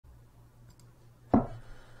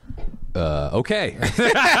Okay.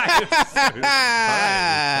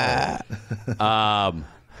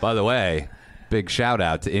 By the way, big shout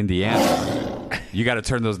out to Indiana. You got to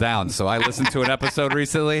turn those down. So I listened to an episode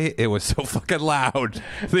recently. It was so fucking loud.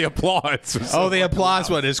 The applause was so the applause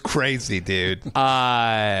one is crazy, dude.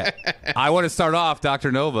 I want to start off.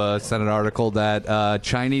 Dr. Nova sent an article that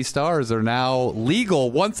Chinese stars are now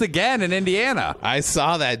legal once again in Indiana. I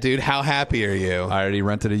saw that, dude. How happy are you? I already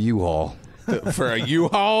rented a U-Haul. For a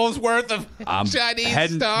U-Haul's worth of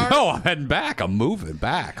Chinese stars? No, I'm heading back. I'm moving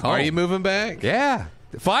back home. Are you moving back? Yeah.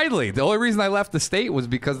 Finally. The only reason I left the state was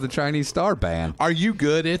because of the Chinese star ban. Are you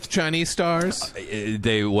good at Chinese stars?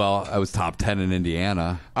 I was top 10 in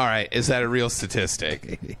Indiana. All right. Is that a real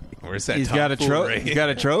statistic? Or is that He's got a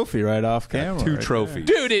trophy right off camera. Two trophies.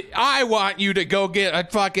 Dude, I want you to go get a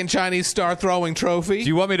fucking Chinese star throwing trophy. Do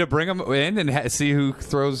you want me to bring them in and see who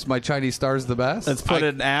throws my Chinese stars the best? Let's put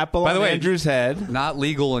an apple on Andrew's head. Not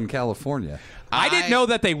legal in California. I didn't know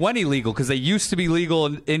that they went illegal because they used to be legal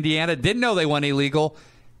in Indiana. Didn't know they went illegal.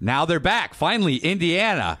 Now they're back. Finally,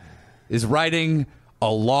 Indiana is righting a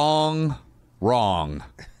long wrong.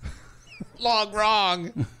 Long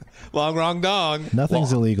wrong. Long wrong dong.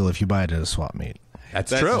 Nothing's illegal if you buy it at a swap meet. That's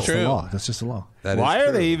true. That's the law. That's just the law. Why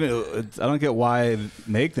are they even? I don't get why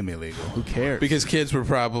make them illegal. Who cares? Because kids were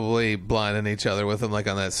probably blinding each other with them, like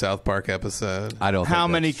on that South Park episode. I don't. How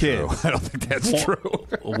think many that's true. kids? I don't think that's true.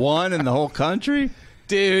 One in the whole country.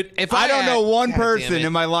 Dude, if I don't know one God person damn it.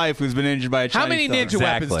 in my life who's been injured by a Chinese How many ninja star.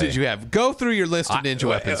 weapons did you have? Go through your list of ninja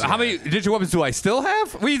weapons. How many ninja weapons do I still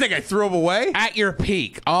have? What do you think? I threw them away? At your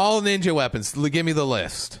peak, all ninja weapons. Give me the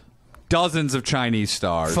list. Dozens of Chinese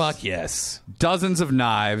stars. Fuck yes. Dozens of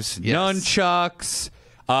knives. Yes. Nunchucks.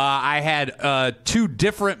 I had 2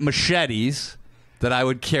 different machetes that I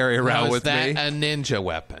would carry around with that me. a ninja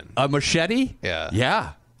weapon? A machete? Yeah. Yeah.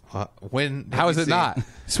 When? How is it not?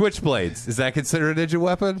 Switchblades. Is that considered a ninja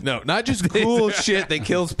weapon? No, not just cool shit that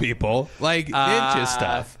kills people, like ninja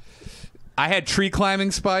stuff. I had tree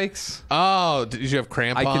climbing spikes. Oh, did you have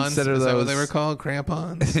crampons? I consider Is that what those- they were called?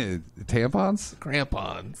 Crampons? Tampons?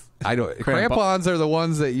 Crampons. I don't. Crampons are the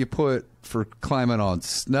ones that you put for climbing on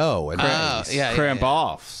snow and ice. Cramp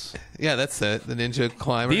offs. Yeah, that's it. The ninja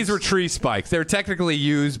climbers. These were tree spikes. They're technically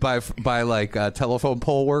used by like telephone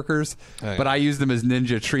pole workers, Okay. but I used them as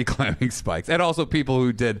ninja tree climbing spikes, and also people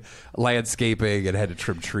who did landscaping and had to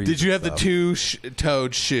trim trees. Did you have and the stuff.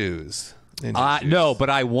 2-toed shoes? Ninja shoes? No, but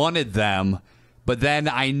I wanted them. But then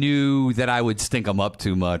I knew that I would stink them up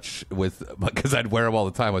too much because I'd wear them all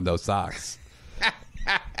the time with no socks.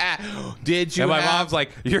 Did you? And my have, mom's like,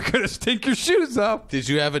 "You're gonna stink your shoes up." Did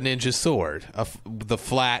you have a ninja sword? The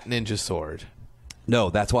flat ninja sword? No,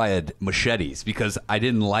 that's why I had machetes, because I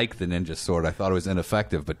didn't like the ninja sword. I thought it was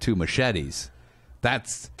ineffective. But 2 machetes,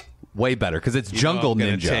 that's way better because it's jungle I'm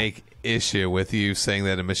gonna ninja. Take issue with you saying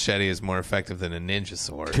that a machete is more effective than a ninja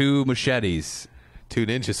sword. 2 machetes. 2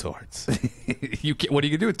 ninja swords. What are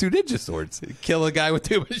you gonna do with 2 ninja swords? Kill a guy with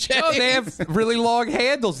 2 machetes. Oh, they have really long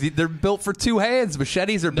handles. They're built for 2 hands.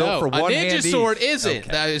 Machetes are built for one hand. A ninja sword each. isn't.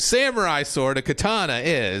 Okay. A samurai sword, a katana,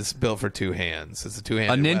 is built for 2 hands. It's a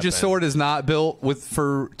 2-handed A ninja weapon. sword is not built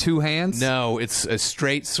for 2 hands. No, it's a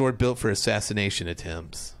straight sword built for assassination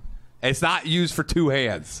attempts. It's not used for 2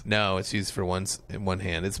 hands. No, it's used for one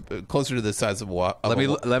hand. It's closer to the size of Let me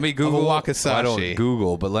Google. of a wakasashi. I don't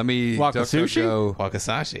Google, but let me Wakasushi? go.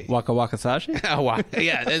 Wakasashi. Waka Wakasashi?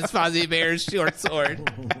 Yeah, that's Fozzie Bear's short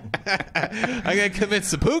sword. I gotta convince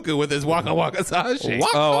Seppuku with his Waka Wakasashi.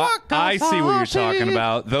 Oh, I see what you're talking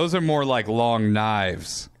about. Those are more like long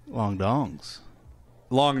knives. Long dongs.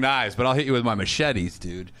 Long knives, but I'll hit you with my machetes,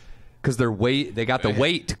 dude. Because they got the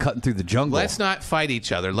weight to cutting through the jungle. Let's not fight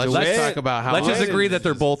each other. Let's Let's- just talk about how. Let's just awesome agree it that is.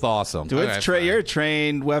 they're both awesome. Dude, Okay, you're a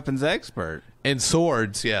trained weapons expert. And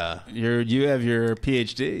swords, yeah. You have your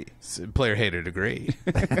PhD. Player hater degree.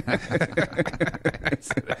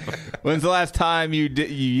 When's the last time you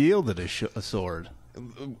yielded a sword?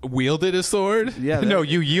 Wielded a sword? Yeah. No,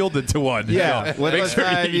 you yielded to one. Yeah. No. When Make was sure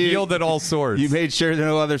time you you- yielded all swords. You made sure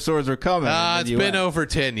no other swords were coming. and then It's you been went. over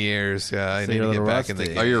 10 years. Yeah, I So need you're to a get little back in the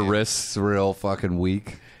rusty. game. Are your wrists real fucking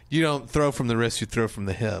weak? You don't throw from the wrist, you throw from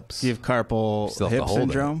the hips. You have carpal Still have to hip hold it.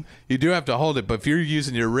 syndrome. You do have to hold it, but if you're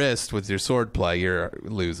using your wrist with your sword play, you're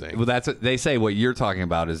losing. Well, that's what they say. What you're talking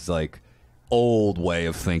about is like old way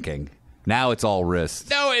of thinking. Now it's all wrist.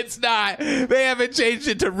 No, it's not. They haven't changed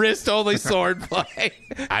it to wrist-only sword play.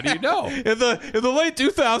 How do you know? In the late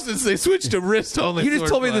 2000s, they switched to wrist-only. You just sword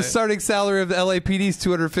told me play. the starting salary of the LAPD is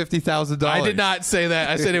 $250,000. I did not say that.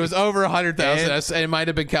 I said it was over 100,000. It might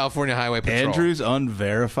have been California Highway Patrol. Andrew's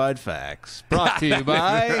unverified facts. Brought to you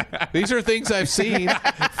by. These are things I've seen.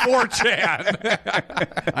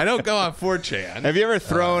 4chan. I don't go on 4chan. Have you ever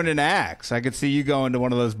thrown an axe? I could see you going to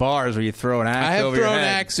one of those bars where you throw an axe I have over your thrown head.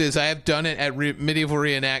 axes. I have done it at medieval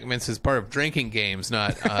reenactments as part of drinking games,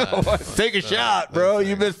 not. Take a shot, bro.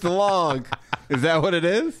 You missed the log. Is that what it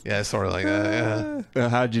is? Yeah, sort of like that. Yeah.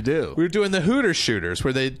 How'd you do? We were doing the Hooter shooters,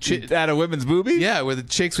 where they. At a women's boobies? Yeah, with the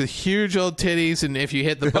chicks with huge old titties, and if you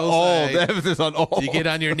hit the Oh, bullseye, the emphasis on old. you get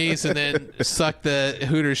on your knees and then suck the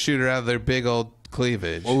Hooter shooter out of their big old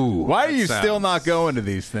cleavage. Ooh, Why are you that still sounds- not going to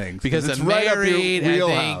these things? Because it's I'm right married, up your I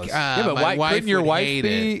wheelhouse. think. Yeah, but my why wife couldn't your would wife hate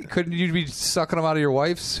be? it. Couldn't you be sucking them out of your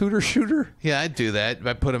wife's Hooter shooter? Yeah, I'd do that.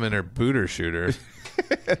 I put them in her booter shooter.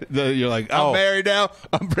 You're like, I'm married now.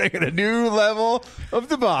 I'm bringing a new level of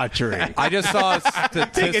debauchery. I just saw a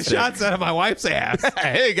statistic. Taking shots out of my wife's ass.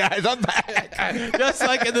 Hey, guys, I'm back. Just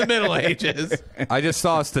like in the Middle Ages. I just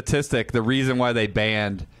saw a statistic. The reason why they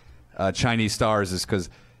banned Chinese stars is because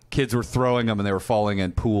kids were throwing them and they were falling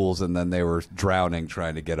in pools and then they were drowning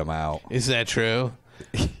trying to get them out. Is that true?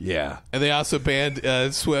 Yeah. And they also banned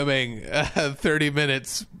swimming 30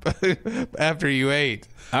 minutes after you ate.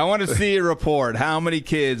 I want to see a report. How many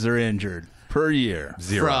kids are injured per year?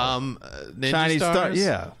 Zero. From Ninja Chinese Stars?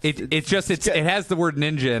 Yeah. It has the word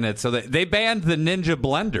ninja in it, so they banned the Ninja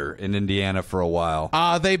Blender in Indiana for a while.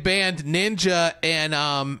 They banned Ninja in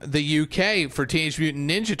the UK for Teenage Mutant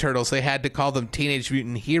Ninja Turtles. They had to call them Teenage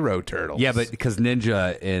Mutant Hero Turtles. Yeah, but because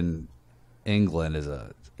ninja in England is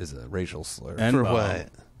a racial slur. For N-bomb. what?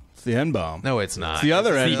 It's the N-bomb. No, it's not. It's the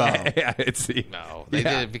other N-bomb. Yeah, it's No, they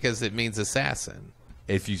did it because it means assassin.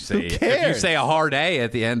 if you say cares? a hard A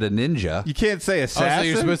at the end of ninja. You can't say Oh, assassin. so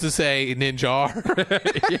you're supposed to say Ninja.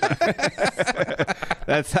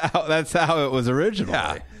 That's how it was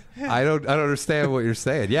originally. Yeah. I don't understand what you're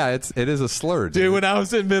saying. Yeah, it is a slur, dude. Dude, when I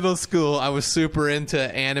was in middle school, I was super into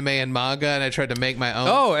anime and manga, and I tried to make my own.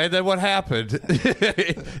 Oh, and then what happened?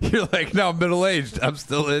 You're like, no, I'm middle-aged. I'm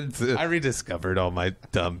still into. I rediscovered all my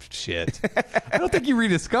dumb shit. I don't think you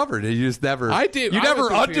rediscovered it. You just never. I did. You I never was a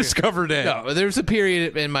period- undiscovered it. No, there was a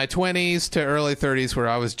period in my 20s to early 30s where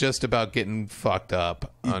I was just about getting fucked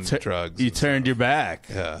up on drugs. You turned your back.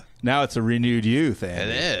 Yeah. Now it's a renewed youth,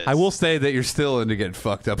 Andy. It is. I will say that you're still into getting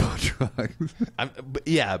fucked up on drugs.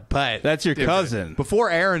 Yeah, but That's your different. cousin.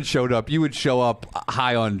 Before Aaron showed up, you would show up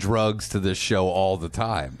high on drugs to this show all the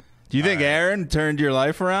time. Do you think Aaron turned your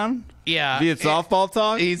life around? Yeah, Be it softball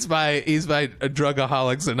talk? He's my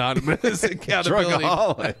Drugaholics Anonymous accountability.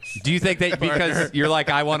 Drugaholics. Do you think that because you're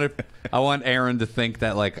like, I want Aaron to think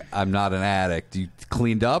that like I'm not an addict? You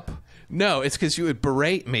cleaned up? No, it's because you would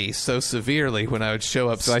berate me so severely when I would show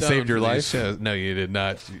up. So I stoned saved your for these life? shows. No, you did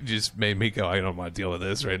not. You just made me go, I don't want to deal with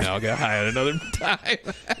this right now. I'll get high at another time.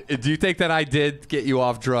 Do you think that I did get you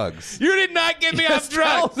off drugs? You did not get me off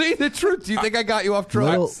drugs. Tell me the truth. Do you think I got you off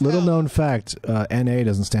drugs? Little known fact: NA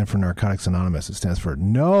doesn't stand for Narcotics Anonymous. It stands for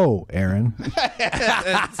No, Aaron.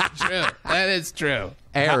 That's true. That is true.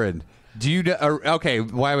 Aaron, do you okay?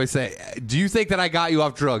 Why would I say? Do you think that I got you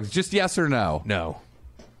off drugs? Just yes or no. No.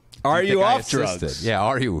 Are you Think I off drugs? assisted? Yeah,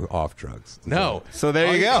 are you off drugs? No. So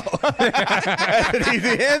there you go. That's an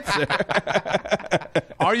easy answer.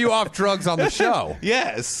 Are you off drugs on the show?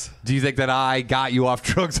 Yes. Do you think that I got you off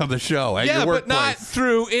drugs on the show at Yeah, your but not workplace?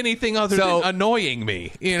 through anything other So- than annoying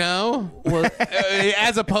me, you know? Well,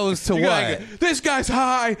 as opposed to You're what? like, this guy's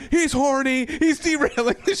high. He's horny. He's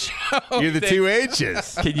derailing the show. You're the two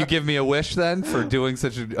H's. Can you give me a wish then for doing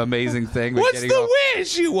such an amazing thing? with What's getting the off-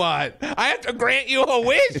 wish you want? I have to grant you a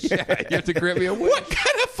wish? You have to grant me a wish. What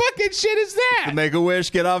kind of fucking shit is that? Make a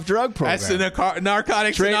wish, get off drug program. That's the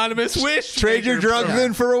Narcotics Anonymous wish. Trade your maker drugs program.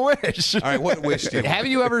 in for a wish. All right, what wish do you want? Have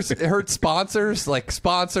you ever heard sponsors, like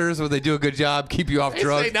sponsors, where they do a good job, keep you off They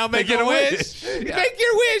drugs? say, now They make get a wish. Make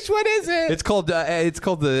your wish. What is it? It's called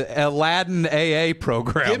the Aladdin AA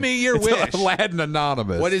program. Give me your It's wish. Aladdin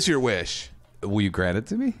Anonymous. What is your wish? Will you grant it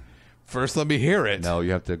to me? First, let me hear it. No,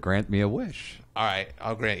 you have to grant me a wish. All right,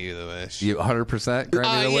 I'll grant you the wish. You 100% grant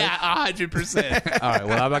me the wish? Yeah, 100%. All right.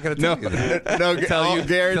 Well, I'm not going to tell you that. No, Tell you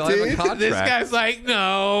guaranteed. until I have a contract. This guy's like,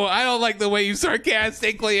 no, I don't like the way you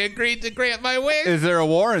sarcastically agreed to grant my wish. Is there a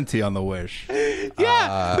warranty on the wish?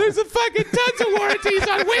 Yeah, there's a fucking tons of warranties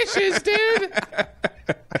on wishes, dude.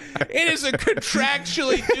 It is a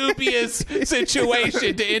contractually dubious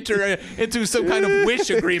situation to enter into some kind of wish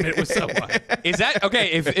agreement with someone. Is that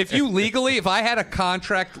okay? If you legally, if I had a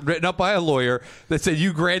contract written up by a lawyer that said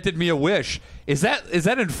you granted me a wish, is that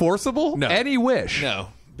enforceable? No. Any wish? No,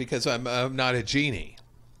 because I'm not a genie.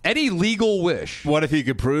 Any legal wish? What if he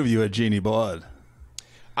could prove you had genie blood?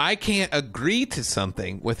 I can't agree to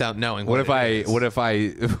something without knowing What what if it I?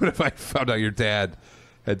 is. What if I found out your dad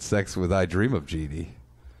had sex with I Dream of Jeannie?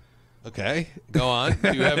 Okay, go on.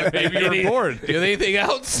 Do you have maybe you're bored. Do you have anything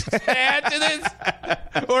else to add to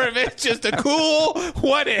this, or if it's just a cool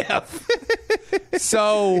what if?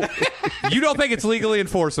 So you don't think it's legally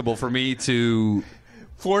enforceable for me to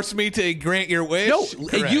Force me to grant your wish? No,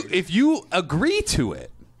 Correct. if you agree to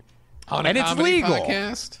it, On a and it's comedy legal.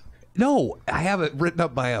 podcast? No, I have it written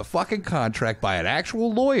up by a fucking contract by an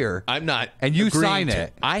actual lawyer. I'm not. And you agreeing sign to-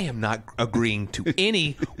 it. I am not agreeing to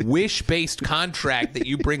any wish-based contract that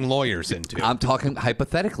you bring lawyers into. I'm talking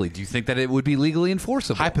hypothetically. Do you think that it would be legally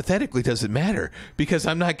enforceable? Hypothetically, doesn't matter because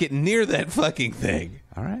I'm not getting near that fucking thing.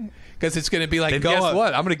 All right. Because it's going to be like, Then go guess up.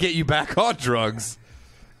 what? I'm going to get you back on drugs.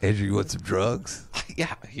 Andrew, you want some drugs?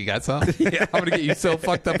 Yeah, you got some. Yeah, I'm going to get you so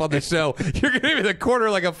fucked up on the show. You're going to be in the corner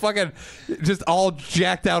like a fucking, just all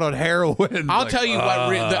jacked out on heroin. I'll Like, tell you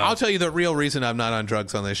I'll tell you the real reason I'm not on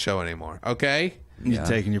drugs on this show anymore. Okay. You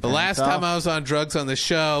taking your The last time I was on drugs on the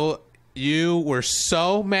show, you were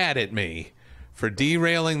so mad at me for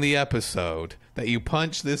derailing the episode that you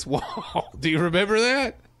punched this wall. Do you remember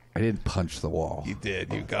that? I didn't punch the wall. You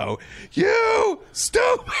did. You go, you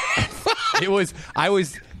stupid.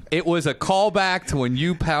 It was a callback to when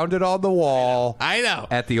you pounded on the wall. I know.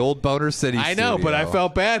 At the old Boner City I know, but I studio.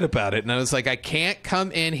 felt bad about it. And I was like, I can't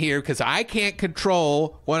come in here because I can't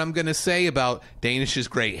control what I'm going to say about Danish's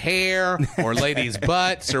great hair or ladies'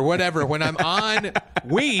 butts or whatever. When I'm on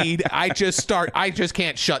weed, I just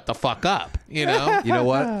can't shut the fuck up, you know? You know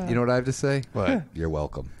what? You know what I have to say? What? You're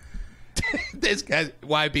welcome. This guy,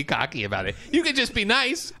 why be cocky about it? You can just be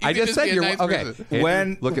nice. You I can just said be a you're nice okay. person.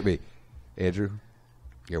 Andrew, look at me, Andrew.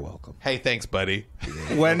 You're welcome. Hey, thanks, buddy.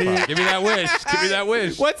 When are you, Give me that wish. Give me that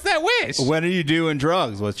wish. What's that wish? when are you doing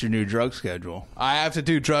drugs? What's your new drug schedule? I have to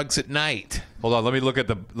do drugs at night. Hold on. Let me look at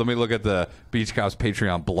the Beach Cops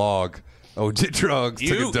Patreon blog. Oh, did drugs.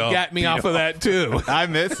 took You a dump, got me beat off of that too. I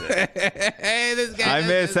miss it. Hey, this guy. I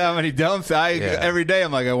miss how many dumps every day.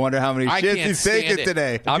 I'm like, I wonder how many I shits can't he's stand taking it.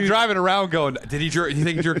 today. I'm driving around going, did he jerk? You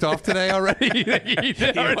think he jerked off today already? You think he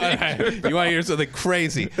did already? You want to hear something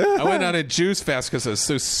crazy? I went on a juice fast because I was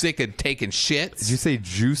so sick of taking shits. Did you say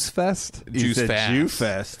Juice Fest? You Juice said fast. Jew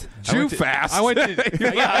Fest. Jew Fast. I went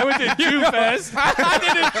to Jew Fest.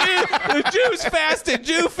 I did a Juice Fast at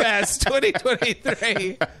Jew Fest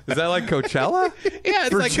 2023. Is that like Coachella? Yeah, it's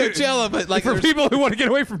For like Jew- Coachella, but like For there's, people who want to get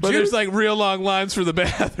away from but Jews, there's like real long lines for the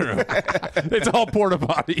bathroom. it's all porta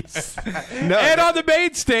potties. No, And on the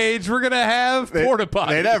main stage, we're gonna have porta potties.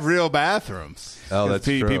 They'd have real bathrooms. Oh, 'Cause that's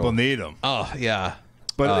true. People need them, Oh yeah.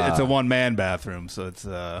 but it's a one-man bathroom, so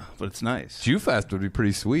but it's nice. Jew Fest would be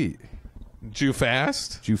pretty sweet. Jew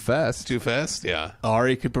Fast. Jew Fest. Jew Fest. Yeah.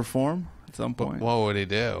 Ari could perform at some point. What would he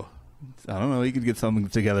do? I don't know. He could get something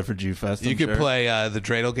together for Jew Fest. You I'm could sure. play the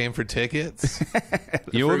dreidel game for tickets.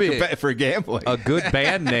 You know what would be for gambling. a good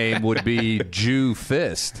band name would be Jew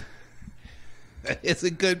Fist. It's a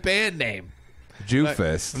good band name. Jew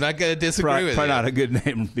Fist. I'm not going to disagree probably with probably you. not a good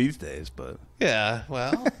name these days, but Yeah,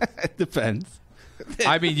 well, it depends.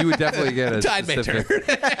 I mean, you would definitely get a tide may turn. specific.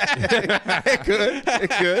 It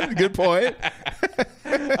could. Good point.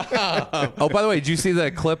 Oh, by the way, did you see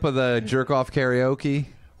the clip of the jerk off karaoke?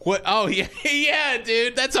 What? Oh, yeah, yeah,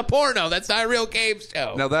 dude. That's a porno. That's not a real game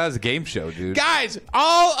show. No, that was a game show, dude. Guys,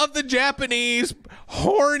 all of the Japanese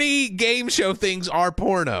horny game show things are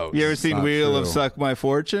pornos. You ever seen not Wheel of true. Suck My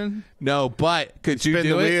Fortune? No, but could you Spin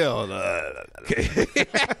do the it? wheel.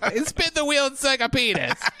 Spin the wheel and suck a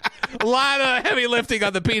penis. A lot of heavy lifting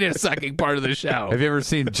on the penis sucking part of the show. Have you ever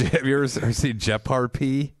seen Jeopardy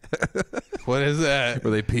pee? What is that?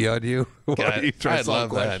 Where they pee on you? God, While you try I to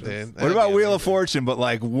solve love that, questions? dude. What about Wheel of Fortune? But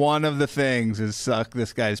like one of the things is suck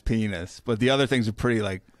this guy's penis, but the other things are pretty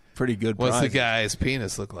good. What's the prizes. guy's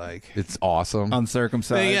penis look like? It's awesome.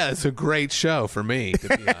 Uncircumcised. Yeah, it's a great show for me,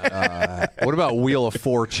 to be honest. What about Wheel of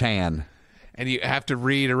 4chan? And you have to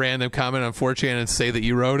read a random comment on 4chan and say that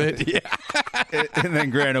you wrote it? Yeah. and then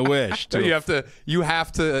grant a wish. So you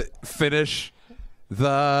have to finish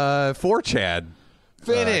the 4chan.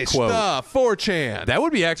 Finish quote. the 4chan. That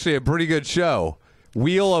would be actually a pretty good show.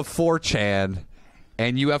 Wheel of 4chan,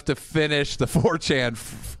 and you have to finish the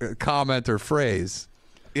 4chan comment or phrase.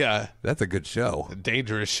 Yeah. That's a good show. A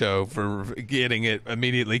dangerous show for getting it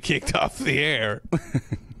immediately kicked off the air.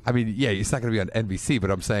 I mean, yeah, it's not going to be on NBC, but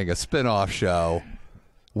I'm saying a spin-off show,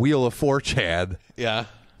 Wheel of 4chan. Yeah.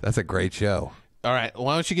 That's a great show. All right.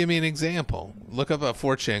 Why don't you give me an example? Look up a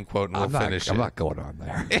 4chan quote and we'll finish it. I'm not going on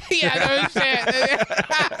there. Yeah, no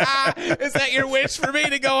shit. Is that your wish for me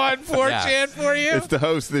to go on 4chan for you? It's the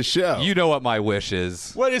host of the show. You know what my wish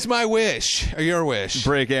is. What is my wish or your wish?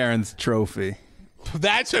 Break Aaron's trophy.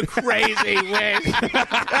 That's a crazy wish.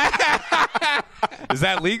 Is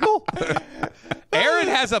that legal? Aaron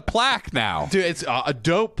has a plaque now. Dude, it's a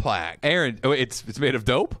dope plaque. Aaron, it's made of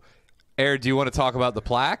dope? Aaron, do you want to talk about the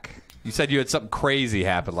plaque? You said you had something crazy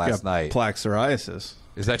happen last night. Plaque psoriasis.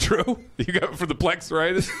 Is that true? You got it from the Plaque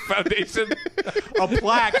Psoriasis Foundation? A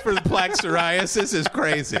plaque for the plaque psoriasis is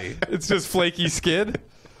crazy. It's just flaky skin?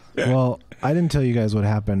 Well, I didn't tell you guys what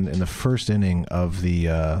happened in the first inning of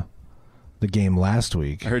the game last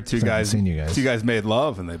week. I heard two 'cause I haven't guys. seen you guys. Two guys made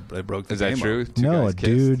love and they broke the Is game that true? up. Two No, guys a kissed?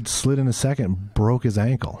 dude slid in a second and broke his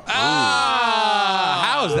ankle.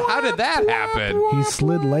 How did that happen? He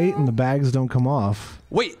slid late and the bags don't come off.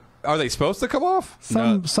 Wait, are they supposed to come off?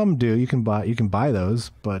 Some do. You can buy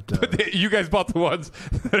those, but You guys bought the ones.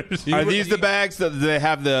 Are these the bags that they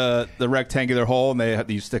have the rectangular hole and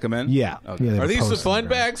you stick them in? yeah. Okay. Yeah, they Are these the post fun them.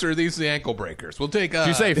 bags or are these the ankle breakers? We'll take. Did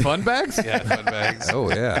you say fun bags? Yeah, fun bags. Oh,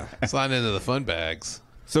 yeah. Slide into the fun bags.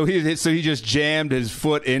 So he just jammed his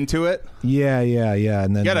foot into it. Yeah,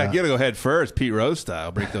 and then You gotta go head first, Pete Rose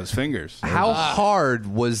style. Break those fingers. How hard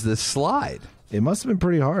was the slide? it must have been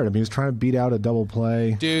pretty hard. I mean, he was trying to beat out a double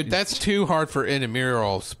play. Dude, that's too hard for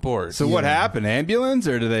intramural sports. So what happened? Ambulance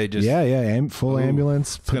or do they just? Yeah, full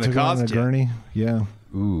ambulance. gonna Took him on a cost you. gurney. Yeah.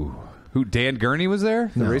 Ooh. Who, Dan Gurney was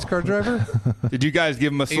there? The race car driver? Did you guys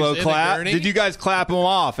give him a He slow was in a clap? gurney? Did you guys clap him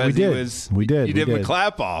off? As We did. He was, We did. You We did him a did.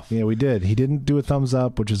 clap off. Yeah, we did. He didn't do a thumbs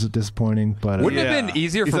up, which is disappointing. But Wouldn't it Yeah. have been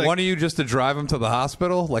easier He's for like- one of you just to drive him to the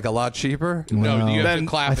hospital? Like a lot cheaper? No, Well, you have to Then-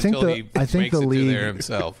 clap I think until the- he I think makes the it league- to there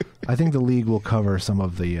himself. I think the league will cover some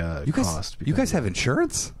of the You guys, cost. you guys have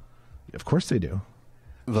insurance? Of course they do.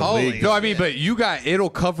 The Holy league. No, I mean, but it'll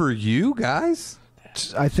cover you guys?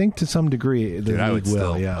 I think to some degree the Dude, I league would will.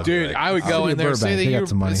 still- Yeah. Dude, I would go City in of there and say Burbank, they got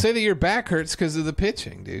some money. that your back hurts because of the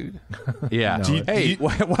pitching, dude. Yeah. No, it- Hey,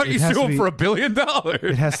 why don't you it has sue to him be- for $1 billion?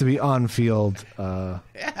 It has to be on field.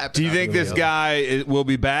 Do you think this guy will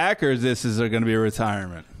be back, or is there going to be a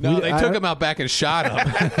retirement? No, they I- took him out back and shot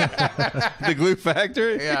him. The glue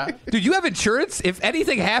factory? Yeah. Dude, you have insurance? If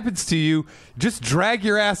anything happens to you, just drag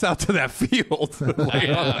your ass out to that field.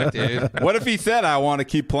 Yeah, dude. What if he said, "I want to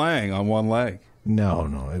keep playing on one leg"?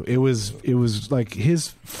 No. It was like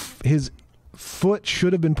his foot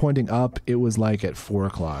should have been pointing up. It was like at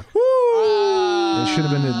 4:00. It should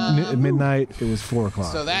have been at midnight. It was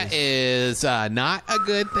 4:00. So that is not a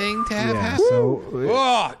good thing to have yeah. happen. So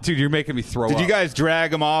Oh, dude, you're making me throw Did up. you guys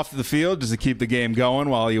drag him off the field just to keep the game going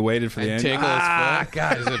while you waited for the And end? tickle his foot.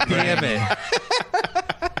 God, Is it damn it.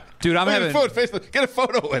 Dude, I'm having Get a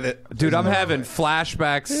photo with it. Dude, I'm having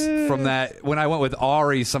flashbacks from that. When I went with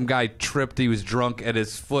Ari, some guy tripped. He was drunk, and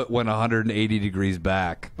his foot went 180 degrees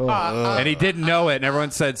back. And he didn't know it, and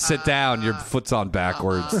everyone said, sit down. Your foot's on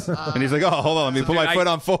backwards. And he's like, "Oh, hold on, let me put my dude, foot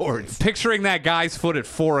on forwards." Picturing that guy's foot at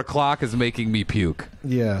 4:00 is making me puke.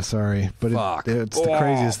 yeah, sorry, but Fuck. it's the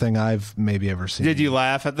craziest thing I've maybe ever seen. Did you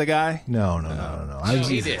laugh at the guy? No.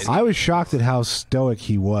 he did. I was shocked at how stoic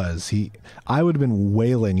he was. I would have been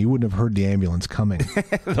wailing. You wouldn't have heard the ambulance coming.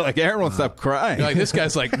 They're like, Aaron won't stop crying. You're like, this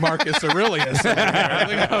guy's like Marcus Aurelius. Look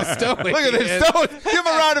at how stoic Look at he this is. stoic. Give him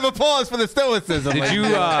a round of applause for the stoicism.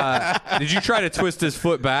 Did you try to twist his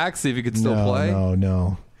foot back, see if he could still play?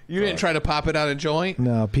 No. You didn't try to pop it out a joint?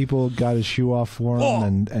 No, people got his shoe off for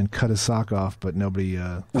him and cut his sock off, but nobody.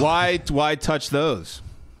 Why touch those?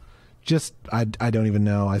 Just I don't even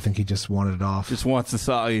know. I think he just wanted it off. Just wants the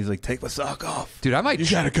sock. He's like, take my sock off. Dude, I might.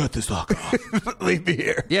 Gotta cut the sock off. Leave me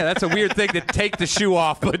here. Yeah, that's a weird thing to take the shoe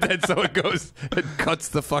off, but then so it goes and cuts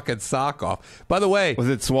the fucking sock off. By the way, Was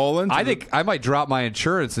it swollen? I think I might drop my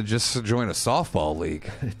insurance and just join a softball league.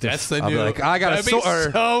 That's the I'll be new. like, I got a That'd be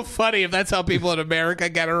sore- so funny if that's how people in America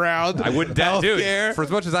get around. I wouldn't doubt, dude. Healthcare. For as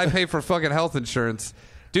much as I pay for fucking health insurance,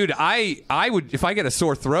 dude, I would if I get a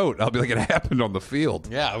sore throat, I'll be like, it happened on the field.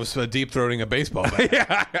 Yeah, I was deep throating a baseball bat.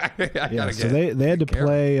 Yeah, so they had to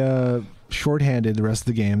play shorthanded the rest of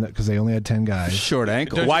the game because they only had 10 guys. short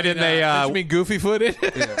ankle. Why didn't they? Did you mean goofy footed?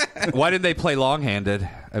 Why didn't they play long-handed?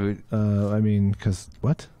 I mean, because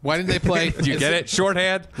what? Why didn't they play? do you get it?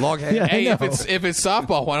 Shorthand, longhand. Yeah, Hey, I if know. it's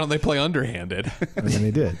softball, why don't they play underhanded? I mean,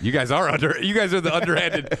 they did. You guys are the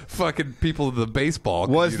underhanded fucking people of the baseball.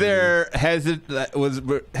 Was community.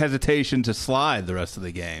 there hesitation to slide the rest of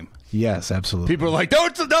the game? Yes, absolutely. People are like,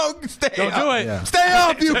 don't stay Don't up. do it. Yeah. Stay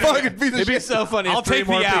up, you fucking piece of It'd be shit. so funny. I'll if three take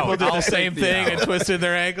more the people out. did I'll the take same the thing out. and twisted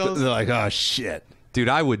their ankles. They're like, oh shit. Dude,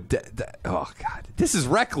 I would. Oh God, this is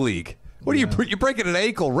rec league. What are you're breaking an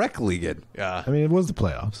ankle rec league in? Yeah. I mean, it was the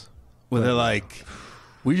playoffs. When they're like,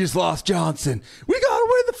 we just lost Johnson. We gotta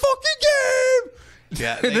win the fucking game.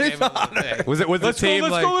 Yeah. They gave him the thing. Was the team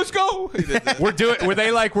like? Let's go. We're doing. Were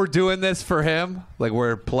they like we're doing this for him? Like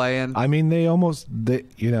we're playing. I mean,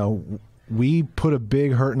 we put a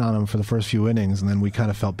big hurting on him for the first few innings, and then we kind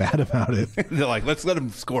of felt bad about it. They're like, let's let him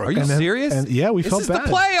score. Are you And then- serious? and yeah, we This felt is bad. the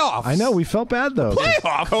playoffs. I know we felt bad though.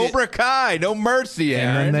 Playoff. Cobra Kai, no mercy,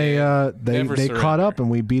 And Aaron. then Never they caught surrender. up, and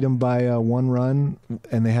we beat them by 1 run,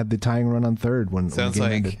 and they had the tying run on third when Sounds when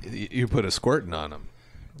the game like ended. you put a squirting on him.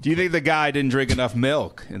 Do you think the guy didn't drink enough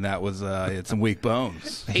milk and that was had some weak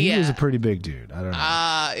bones? He was a pretty big dude. I don't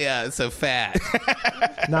know. Yeah, so fat.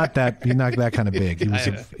 Not that he's not that kind of big. He was.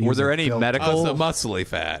 Were there any medical? Also muscly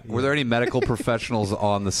fat. Were there any medical professionals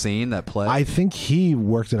on the scene that played? I think he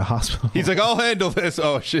worked at a hospital. He's like, I'll handle this.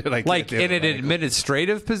 Oh shit! I can't like do in it. an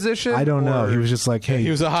administrative position. I don't know. Or- He was just like, hey, He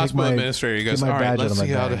was a take hospital my- administrator. He get goes, my all right, badge out let's of my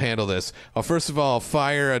see how to bag." handle this. Well, first of all,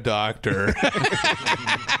 fire a doctor.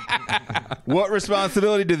 What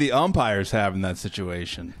responsibility do the umpires have in that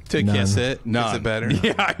situation? to None. kiss it. None. Is it better?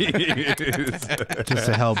 Yeah, just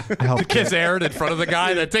to help. kiss Aaron in front of the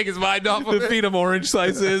guy that take his mind off of To it. feed him orange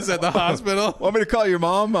slices at the hospital. Want me to call your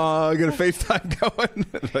mom? Get a FaceTime going?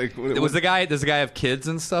 Like, Does the guy have kids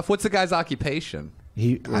and stuff? What's the guy's occupation?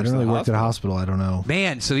 I don't really work at a hospital. I don't know.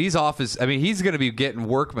 Man, so he's off his. I mean, he's going to be getting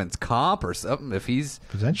workman's comp or something if he's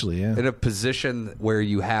Potentially, yeah. in a position where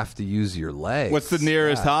you have to use your legs. What's the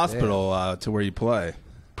nearest God hospital to where you play?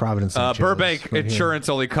 Providence. St. Joe's, Burbank right here. insurance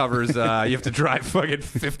only covers. You have to drive fucking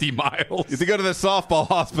 50 miles. You have to go to the softball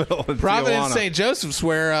hospital in Providence Tijuana. St. Joseph's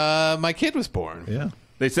where my kid was born. Yeah.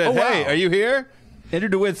 They said, Oh, hey, wow. are you here? Andrew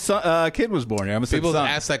DeWitt's kid was born here. I'm a People son.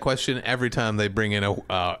 ask that question every time they bring in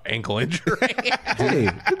a ankle injury. Hey,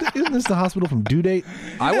 isn't this the hospital from Due Date?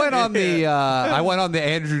 I went on the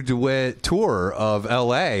Andrew DeWitt tour of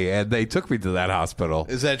L.A. and they took me to that hospital.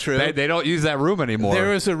 Is that true? They don't use that room anymore.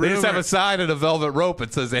 There was a They just rumor- have a sign and a velvet rope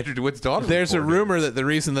that says Andrew DeWitt's daughter. There's a was born rumor that the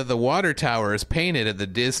reason that the water tower is painted at the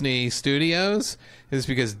Disney studios is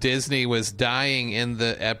because Disney was dying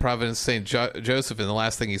at Providence St. Joseph, and the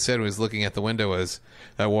last thing he said when he was looking at the window was,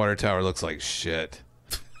 that water tower looks like shit.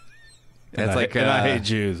 here. It's like and I hate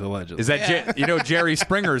Jews, allegedly. Is that Jerry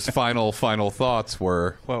Springer's final thoughts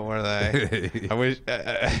were? What were they?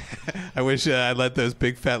 I wish I'd let those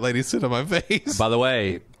big fat ladies sit on my face. By the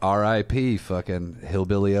way, R.I.P. fucking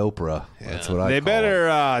hillbilly Oprah. That's what I. They call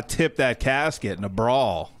better tip that casket in a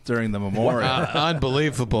brawl during the memorial.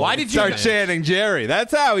 Unbelievable. Why did you Start chanting Jerry.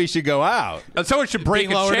 That's how he should go out. Someone should break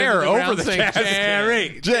Being a lowered chair into the over ground the saying, casket.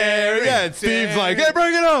 Jerry. Jerry. Yeah, and Steve's like, hey,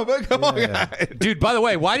 bring it up. Come on, guys. Dude, by the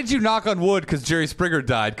way, why did you knock on wood because Jerry Springer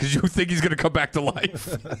died? Because you think he's going to come back to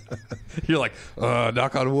life. You're like,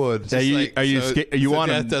 knock on wood. Are you so want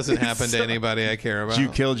death him? doesn't happen to anybody I care about. Did you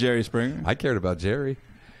kill Jerry Springer? I cared about Jerry.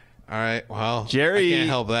 All right, well, Jerry- I can't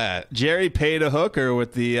help that. Jerry paid a hooker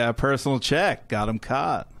with the personal check. Got him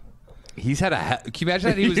caught. He's had can you imagine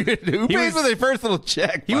that? He was, Who he pays was, with a personal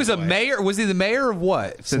check? he by was the a way? mayor. Was he the mayor of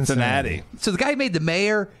what? Cincinnati. So the guy who made the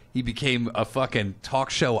mayor, he became a fucking talk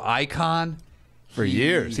show icon For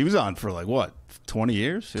years. He was on for like, what, 20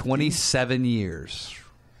 years? 15? 27 years.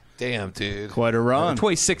 Damn, dude. Quite a run.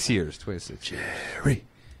 26 years. 26 Jerry.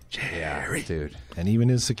 Yeah, dude. And even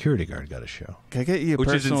his security guard got a show. Can I get you a Which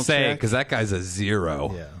is personal insane check? because that guy's a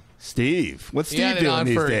zero. Yeah. Steve. What's He Steve had it doing on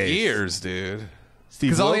these for days? years, dude. Steve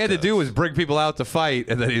Because all he had to Wilkos. do was bring people out to fight,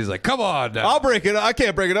 and then he was like, "Come on, now. I'll break it up. I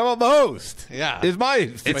can't break it up. I'm the host. Yeah. It's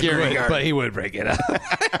my security guard. But he would break it up.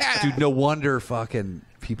 dude." No wonder fucking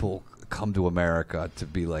people come to America to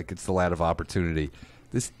be like, it's the land of opportunity.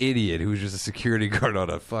 This idiot who's just a security guard on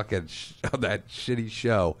a fucking on that shitty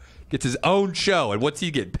show gets his own show, and what's he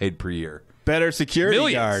getting paid per year? Better security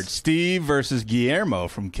Millions. guard. Steve versus Guillermo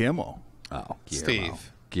from Kimmel. Oh, Guillermo.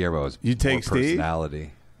 Steve. Guillermo's You take more Steve?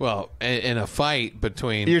 personality. Well, in a fight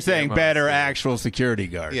between... You're saying Guillermo better and Steve. actual security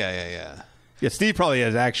guard. Yeah. Yeah, Steve probably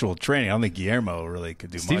has actual training. I don't think Guillermo really could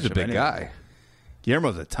do Steve's much a big of anything. guy.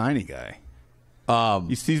 Guillermo's a tiny guy.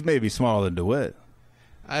 Steve's maybe smaller than DeWitt.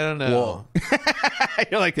 I don't know.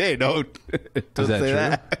 You're like, hey, don't Is don't that say true?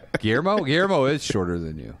 that. Guillermo is shorter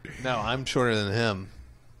than you, No, I'm shorter than him.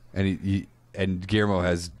 and and Guillermo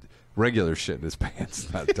has regular shit in his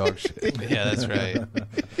pants, not dog shit. Yeah, that's right.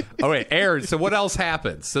 All right, Aaron. So what else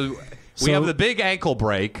happened? So we have the big ankle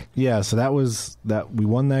break. Yeah, so that was that. We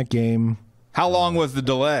won that game. How long was the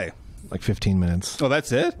delay? Like 15 minutes. Oh,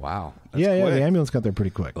 that's it? Wow. Yeah, quick. the ambulance got there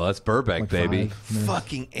pretty quick. Well, that's Burbank, Like baby. 5 minutes.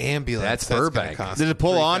 Fucking ambulance. That's gonna Burbank. cost Did it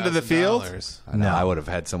pull onto the field? $3,000. I know. I would have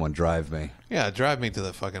had someone drive me. Yeah, drive me to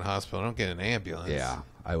the fucking hospital. I don't get an ambulance. Yeah,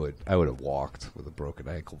 I would have walked with a broken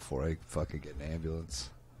ankle before I fucking get an ambulance.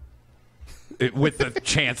 With the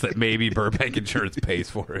chance that maybe Burbank Insurance pays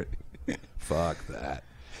for it. Fuck that.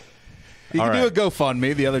 You All can right. do a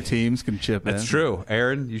GoFundMe. The other teams can chip in. That's true.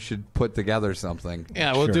 Aaron, you should put together something.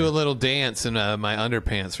 Yeah, we'll Sure. do a little dance in my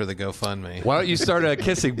underpants for the GoFundMe. Why don't you start a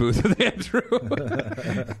kissing booth with Andrew?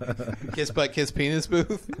 Kiss butt, kiss penis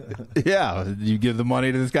booth? Yeah, you give the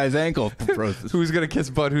money to this guy's ankle. Who's going to kiss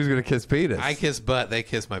butt? Who's going to kiss penis? I kiss butt, they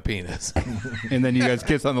kiss my penis. And then you guys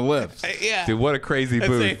kiss on the lips. Yeah. Dude, what a crazy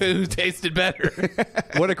Let's see booth. who tasted better.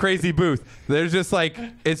 What a crazy booth. There's just like,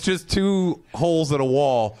 it's just two holes in a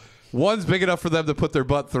wall. One's big enough for them to put their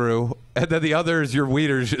butt through, and then the other is your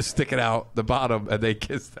wiener's just sticking out the bottom, and they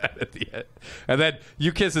kiss that at the end. And then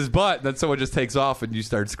you kiss his butt, and then someone just takes off, and you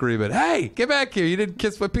start screaming, "Hey, get back here. You didn't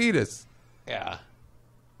kiss my penis." Yeah.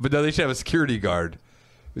 But no, they should have a security guard.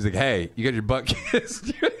 He's like, "Hey, you got your butt kissed.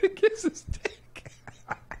 You didn't kiss his dick."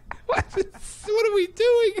 What are we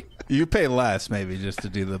doing? You pay less, maybe, just to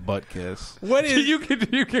do the butt kiss. What is You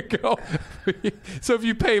could go. So if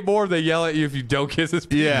you pay more, they yell at you if you don't kiss his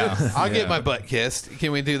penis. Yeah. I'll get my butt kissed.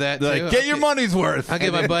 Can we do that They're too? like, get your money's worth. I'll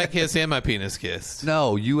get my butt kissed and my penis kissed.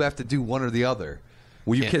 No, you have to do one or the other.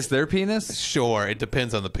 Will you Can't- kiss their penis? Sure, it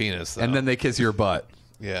depends on the penis, though. And then they kiss your butt.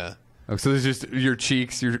 yeah. Oh, so there's just your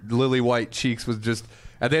cheeks, your lily white cheeks with just,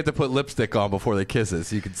 and they have to put lipstick on before they kiss it,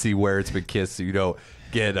 so you can see where it's been kissed, so you don't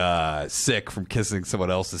get sick from kissing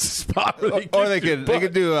someone else's spot. Where Or they could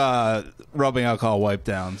do rubbing alcohol wipe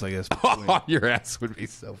downs, I guess. on your ass would be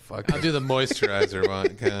so fucking. I'll do the moisturizer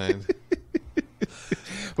one kind.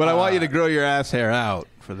 But I want you to grow your ass hair out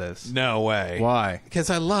for this. No way. Why?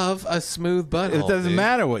 Because I love a smooth butthole. It doesn't dude.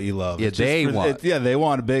 matter what you love. Yeah, It's just they want- they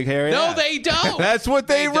want a big hairy No, ass. they don't. That's what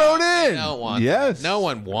they don't. wrote They in. don't want Yes. that. No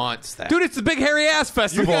one wants that. Dude, it's the Big Hairy Ass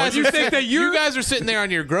Festival. You think that you guys are sitting there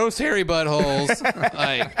on your gross hairy buttholes.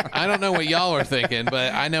 Like, I don't know what y'all are thinking,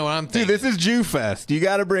 but I know what I'm Dude, thinking. this is Jew Fest. You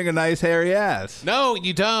got to bring a nice hairy ass. No,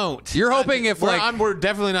 you don't. You're hoping if, like- we're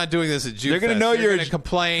definitely not doing this at Jew They're gonna Fest. know They're you're gonna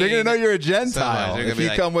complain. They're gonna know you're a so much. Gentile They're gonna if be you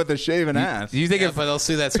like, come with a shaven ass. Do you think Yeah, if but they'll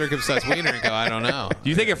see that circumcised wiener and go, I don't know. Do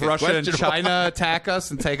you think if Russia and Questionable. China attack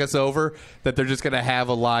us and take us over, that they're just going to have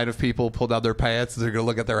a line of people pull down their pants and they're going to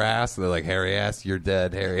look at their ass and they're like, hairy ass, you're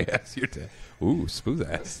dead. Hairy ass, you're dead. Ooh, smooth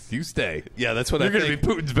ass, you stay. Yeah, that's what You're I going to think. be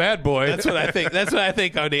Putin's bad boy. That's what I think. That's what I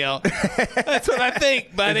think, O'Neill. That's what I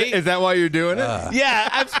think, buddy. Is that why you're doing it? Yeah,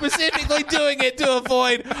 I'm specifically doing it to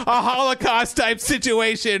avoid a Holocaust type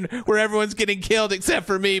situation where everyone's getting killed except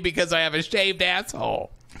for me because I have a shaved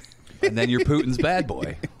asshole. And then you're Putin's bad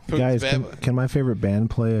boy. Guys, bad- can my favorite band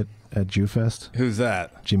play at Jewfest? Who's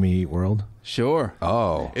that? Jimmy Eat World. Sure.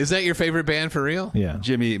 Oh. Is that your favorite band for real? Yeah.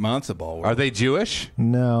 Jimmy Eat Matzo Ball. Are they Jewish?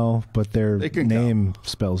 No, but their They can name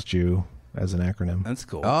spells Jew as an acronym. That's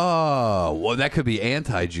cool. Oh, well, that could be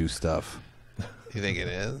anti-Jew stuff. You think it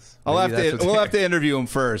is? I'll have maybe to. that's We'll what have to interview him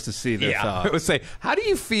first to see their I thoughts. would say, how do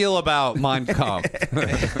you feel about Mein Kampf?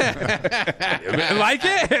 Like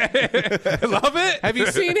it? Love it? Have you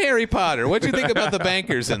seen Harry Potter? What do you think about the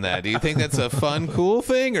bankers in that? Do you think that's a fun, cool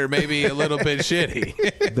thing, or maybe a little bit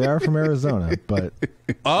shitty? They are from Arizona, but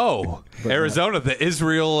Oh, Arizona, the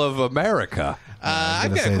Israel of America. I've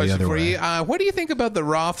gonna got say a the question other for way. you. What do you think about the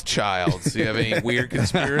Rothschilds? Do you have any weird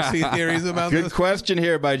conspiracy theories about Good this? question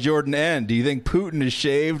here by Jordan N. Do you think Putin is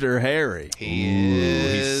shaved or hairy? He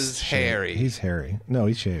is hairy. he's hairy. No,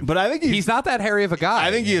 he's shaved. But I think He's not that hairy of a guy.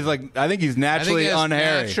 I think he's naturally he has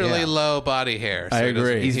unhairy. naturally Yeah. low body hair. I he doesn't-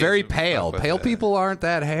 agree. He's he very doesn't pale. fuck with Pale that. people aren't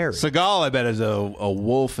that hairy. Seagal, I bet, is a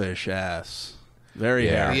wolfish ass. Very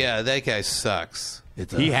Yeah. hairy. Yeah, that guy sucks.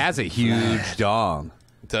 He has a huge dong.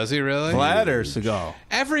 Does he really? Vlad or Seagal?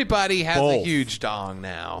 Everybody has a Both. huge dong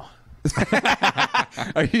now.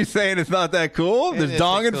 Are you saying it's not that cool? There's It's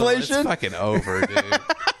dong cool. inflation? It's fucking over, dude.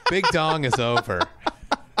 Big dong is over.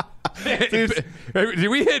 Do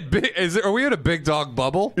we hit big? Are we in a big dog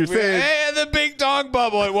bubble? You're saying, Hey, the big dong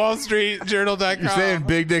bubble at WallStreetJournal.com. you're saying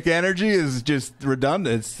big dick energy is just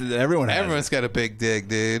redundant. Everyone has Everyone's got a big dick,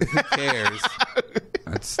 dude. Who cares?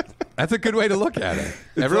 That's a good way to look at it.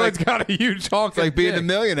 Everyone's got a huge honk. It's like being a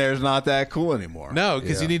millionaire is not that cool anymore. No,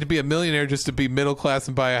 because you need to be a millionaire just to be middle class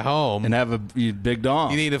and buy a home. And have a big dong.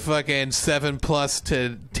 You need a fucking 7+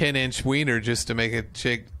 to 10-inch wiener just to make a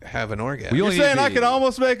chick have an orgasm. You're saying I could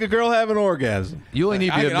almost make a girl have an orgasm. You only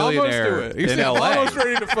need to be a millionaire in I'm L.A. almost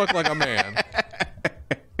ready to fuck like a man.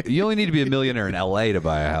 You only need to be a millionaire in L.A. to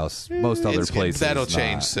buy a house. Most other places, that'll not.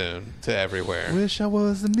 change soon to everywhere. Wish I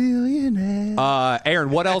was a millionaire. Aaron,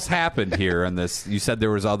 what else happened here on this? You said there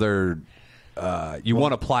was other. You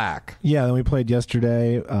won a plaque. Yeah, then we played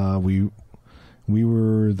yesterday. We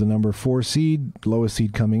were the number 4 seed, lowest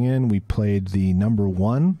seed coming in. We played the number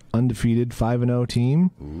 1 undefeated 5-0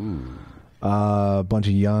 team. A bunch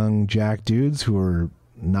of young jack dudes who are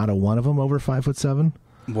not a one of them over 5'7".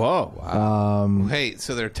 Whoa. Wow. Hey,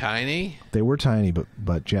 so they're tiny? They were tiny,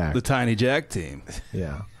 but jacked. The Tiny Jack team.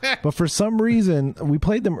 Yeah. But for some reason, we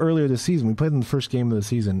played them earlier this season. We played them the first game of the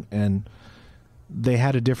season, and they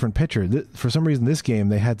had a different pitcher. For some reason, this game,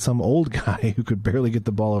 they had some old guy who could barely get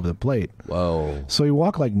the ball over the plate. Whoa. So he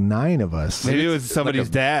walked like 9 of us. Maybe it was somebody's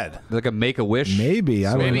dad. Like a Make-A-Wish? Maybe.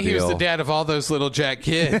 I don't Maybe know. he was the dad of all those little jack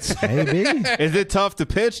kids. Maybe. Is it tough to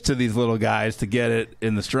pitch to these little guys to get it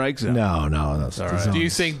in the strike zone? No, that's all right. Do you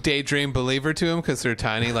sing Daydream Believer to them because they're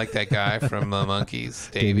tiny like that guy from the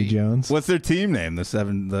Monkees, Davy Jones? What's their team name? This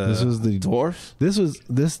was the Dwarfs? This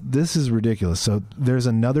is ridiculous. So there's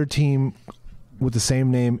another team with the same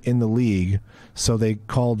name in the league. So they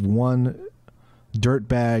called one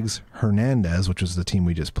Dirtbags Hernandez, which was the team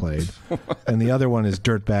we just played, and the other one is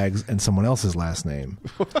Dirtbags and someone else's last name.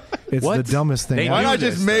 It's What? the dumbest thing. Why knew not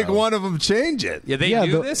this, just make though. one of them change it? Yeah, they Yeah,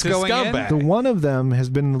 knew the- this the going scumbag. in? The one of them has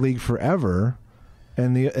been in the league forever,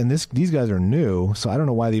 and these guys are new. So I don't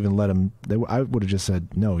know why they even let them. I would have just said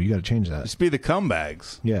no. You got to change that. Just be the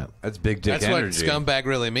cumbags. Yeah. That's big dick That's energy. what scumbag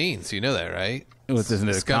really means. You know that, right? Isn't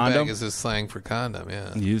it a Scumbag condom? is a slang for condom, yeah.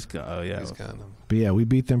 Oh, yeah. Use condom. But yeah, we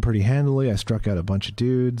beat them pretty handily. I struck out a bunch of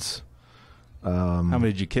dudes. How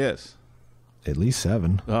many did you kiss? At least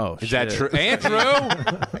 7. Oh, Is that true? Andrew?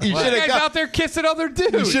 You This should guy's have out there kissing other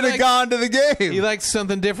dudes. gone to the game. He likes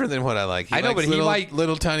something different than what I like. I know, likes but he little, might-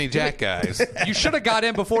 little tiny jack guys. You should have got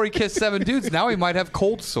in before he kissed 7 dudes. Now he might have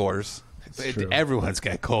cold sores. Everyone's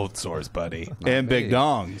got cold sores, buddy. And big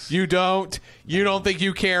dongs. You don't think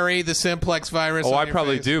you carry the simplex virus? Oh, on I your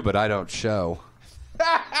probably face? do, but I don't show.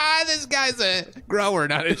 This guy's a grower,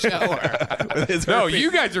 not a shower. With his No, herpes. you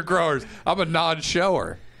guys are growers. I'm a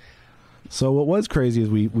non-shower. So what was crazy is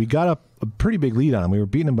we got up a pretty big lead on them. We were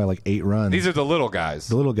beating them by like 8 runs. These are the little guys.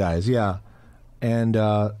 The little guys, yeah. And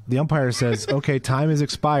the umpire says, "Okay, time has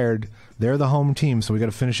expired. They're the home team, so we got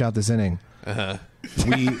to finish out this inning."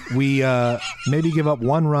 We maybe give up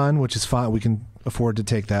 1 run, which is fine. We can afford to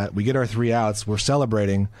take that. We get our 3 outs. We're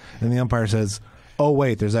celebrating, and the umpire says, "Oh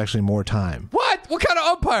wait, there's actually more time." What? What kind of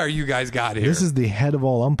umpire you guys got here? This is the head of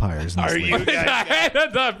all umpires. In this Are league. you the head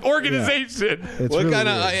of the organization. It's What really kind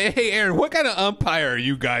of? weird. Hey, Aaron, what kind of umpire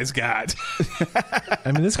you guys got?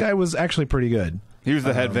 I mean, this guy was actually pretty good. He was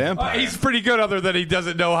the head vampire. He's pretty good, other than he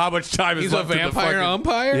doesn't know how much time is He's a left in the vampire fucking-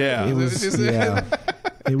 umpire. Yeah. It Is was, that what you said?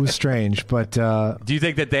 yeah, it was strange, but Do you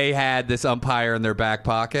think that they had this umpire in their back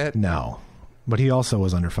pocket? no. But he also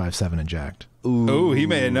was under 5'7" and jacked. Ooh, he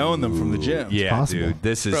may have known them from the gym. Yeah, possible. dude.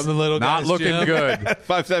 This is From the little not guy's looking gym. good.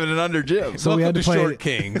 5'7" and under gym. So we Welcome had to to play. Short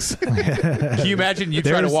Kings. Can you imagine you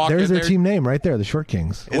try to There's, walk there's in their there? team name right there, the Short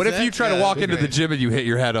Kings. What Is if you that- try to yeah, walk that'd into be the great. gym and you hit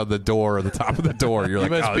your head on the door or the top of the door? You're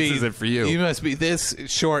like, oh, this isn't for you. You must be this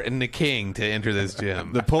short and the king to enter this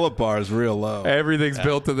gym. The pull-up bar is real low. Everything's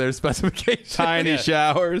built to their specifications. Tiny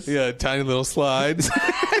showers. Yeah, tiny little slides.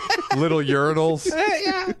 Little urinals.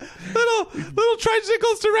 Yeah, little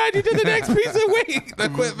tricycles to ride you to the next piece of weight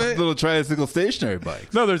equipment. Little tricycle stationary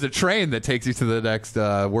bikes. No, there's a train that takes you to the next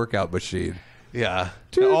workout machine. Yeah,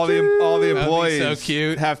 All the That'd be employees so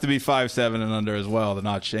cute. have to be 5'7" and under as well to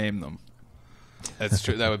not shame them. that's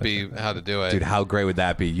true. That would be how to do it. Dude, how great would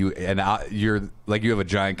that be? You're like, you have a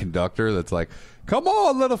giant conductor that's like, come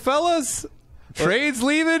on, little fellas. Train's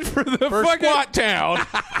leaving for the fucking Squat Town.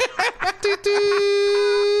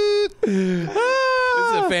 This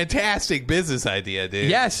is a fantastic business idea, dude.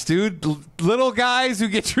 Yes, dude. Little guys who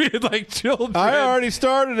get treated like children. I already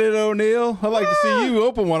started it, O'Neill. I'd like to see you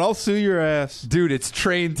open one. I'll sue your ass. Dude, it's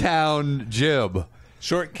Train Town Gym.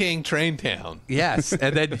 Short King Train Town. Yes,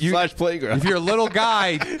 and then you Slash playground. if you're a little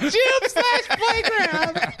guy,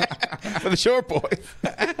 Gym/playground. For the short boys.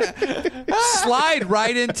 slide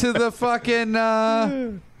right into the fucking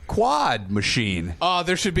quad machine. Oh,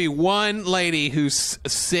 there should be one lady who's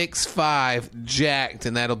 6'5", jacked,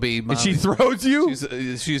 and that'll be mommy. And she throws you.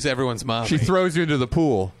 She's everyone's mom. She throws you into the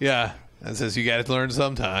pool. Yeah. That says you got to learn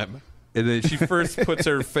sometime. And then she first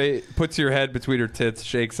puts your head between her tits,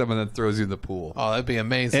 shakes them, and then throws you in the pool. Oh, that'd be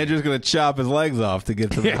amazing. Andrew's gonna chop his legs off to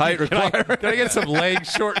get to the height requirement. Can I get some leg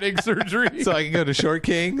shortening surgery? So I can go to Short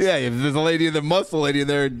Kings? Yeah, if there's a lady in the muscle lady in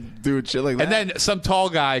there doing shit like that. And then some tall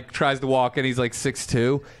guy tries to walk in. He's like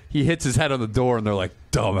 6'2". He hits his head on the door, and they're like,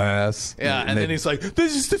 dumbass. Yeah, and then he's like,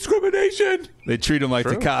 this is discrimination. they treat him like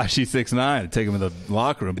Tekashi 6ix9ine, take him in the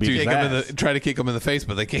locker room, beat his ass. Try to kick him in the face,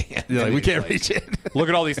 but they can't. They're like, we can't reach it. Look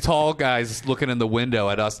at all these tall guys looking in the window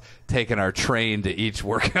at us taking our train to each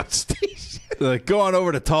workout station. They're like, go on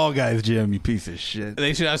over to Tall Guy's gym, you piece of shit.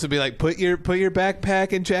 They should also be like, put your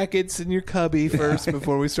backpack and jackets in your cubby first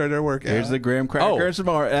before we start our workout. Here's the graham crackers from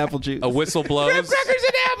our apple juice. A whistle blows. graham crackers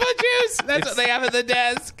and apple juice. That's what they have at the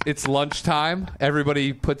desk. It's lunchtime.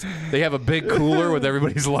 Everybody they have a big cooler with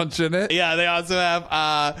everybody's lunch in it. Yeah, they also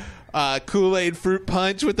have Kool-Aid fruit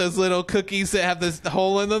punch with those little cookies that have this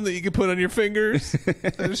hole in them that you can put on your fingers.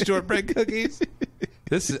 Those shortbread cookies.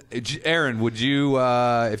 Aaron, would you,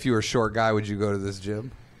 if you were a short guy, would you go to this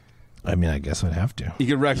gym? I mean, I guess I'd have to. You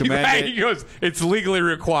can recommend He goes, it's legally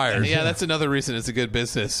required. Yeah, that's another reason it's a good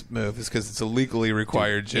business move, is because it's a legally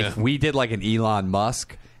required gym. If we did like an Elon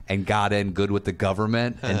Musk and got in good with the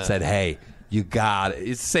government and said, hey, you got it.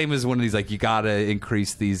 It's the same as one of these, like, you got to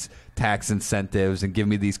increase these tax incentives and give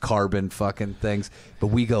me these carbon fucking things. But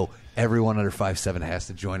we go, everyone under 5'7" has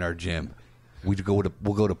to join our gym. We'll go to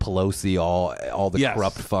Pelosi, all the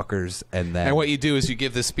corrupt fuckers, and then. And what you do is you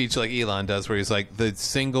give this speech like Elon does, where he's like, the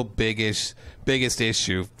single biggest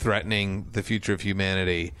issue threatening the future of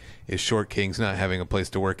humanity is short kings not having a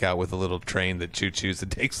place to work out with a little train that choo-choos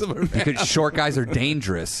and takes them around. Because short guys are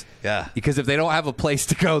dangerous. Yeah. Because if they don't have a place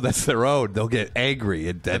to go that's their own, they'll get angry.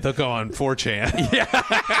 And They'll go on 4chan.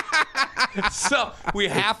 Yeah. So we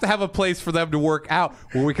have to have a place for them to work out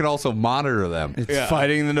where we can also monitor them. It's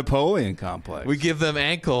fighting the Napoleon complex. We give them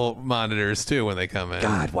ankle monitors, too, when they come in.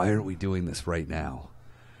 God, why aren't we doing this right now?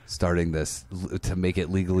 Starting this to make it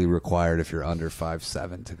legally required if you're under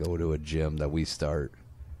 5'7" to go to a gym that we start.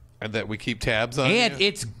 And that we keep tabs on. And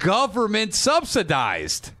it's government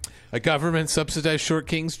subsidized. A government subsidized Short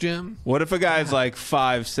Kings gym? What if a guy's like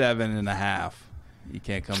 5'7.5"? He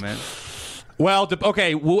can't come in. Well,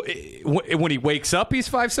 okay, when he wakes up, he's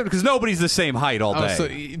 5'7", because nobody's the same height all day. Oh, so,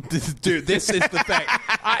 dude, this is the fact.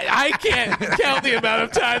 I can't count the amount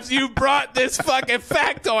of times you brought this fucking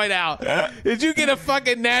factoid out. Did you get a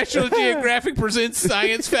fucking National Geographic Presents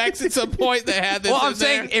Science Facts at some point that had this? Well, I'm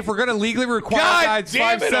saying if we're going to legally require guys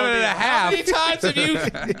damn 5'7" and a half. How many times have you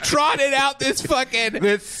trotted out this fucking...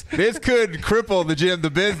 This could cripple the gym,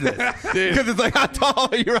 the business, because it's like, how tall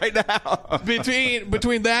are you right now?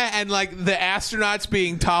 Between that and like the astronauts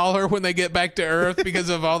being taller when they get back to Earth because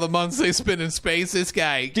of all the months they spend in space, this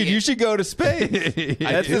guy... Dude, you should go to space.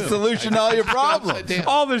 That's the solution to all your problems.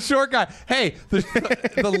 All the short guy. Hey,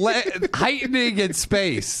 heightening in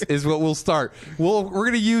space is what we'll start. We're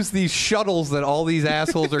going to use these shuttles that all these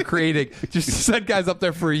assholes are creating just to send guys up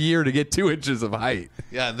there for a year to get 2 inches of height.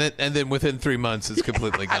 Yeah, and then within 3 months, it's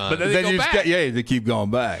completely gone. But Then you just they keep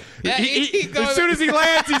going back. Yeah, As soon as he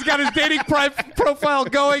lands, he's got his dating profile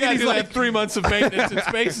going, and he's like, 3 months of maintenance in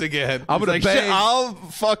space again. I'm going to Like, bang. shit, I'll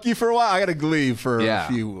fuck you for a while. I got to leave for a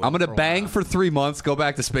few. I'm going to bang for 3 months, go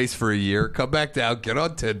back to space for a year, come back down, get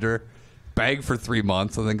on Tinder, bang for 3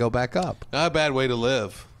 months, and then go back up. Not a bad way to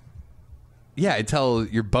live. Yeah, until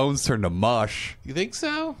your bones turn to mush. You think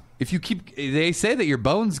so? If you they say that your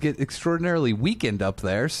bones get extraordinarily weakened up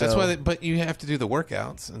there. So That's why. But you have to do the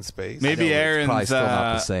workouts in space. Maybe it's Aaron's probably still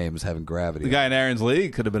not the same as having gravity. the guy in Aaron's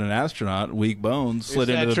league could have been an astronaut, weak bones, slid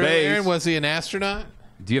Is that into the true, base. Aaron, was he an astronaut?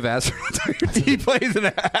 Do you have astronauts? He plays an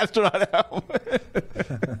astronaut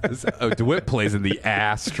helmet. DeWitt plays in the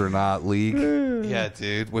astronaut league. Yeah,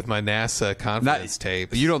 dude, with my NASA confidence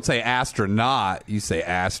tapes. You don't say astronaut, you say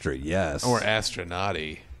Astra. Yes, or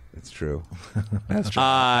astronauty. it's true.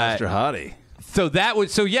 Astro hottie. So that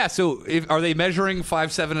would so are they measuring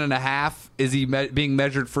 5'7" and a half? Is he being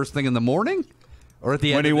measured first thing in the morning, or at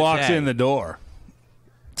the end When he of the walks day? in the door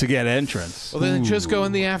to get entrance. Well, then just go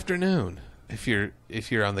in the afternoon if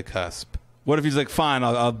you're on the cusp. What if he's like, fine,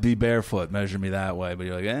 I'll be barefoot, measure me that way, but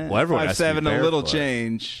you're like, Well, everyone has to be 5'7", a little barefoot.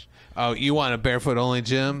 change. Oh, you want a barefoot only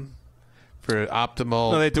gym for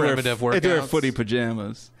optimal No, they have to primitive workouts? They do wear footy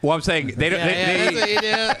pajamas. Well, I'm saying they don't.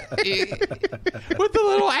 That's what you do. With the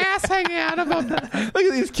little ass hanging out of them. Look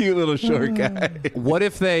at these cute little short guys. What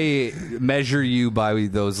if they measure you by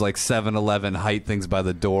those like 7-Eleven height things by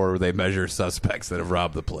the door where they measure suspects that have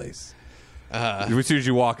robbed the place? As soon as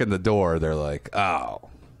you walk in the door, they're like, oh,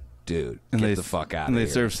 dude, get the fuck out of And here.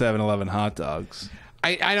 they serve 7-Eleven hot dogs.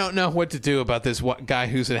 I don't know what to do about this guy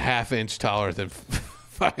who's a half inch taller than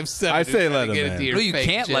 5'7". I say let him Get in. into your No, you fake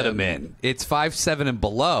can't let gym. him in. It's 5'7" and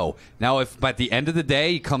below. Now, if by the end of the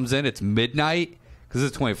day he comes in, it's midnight because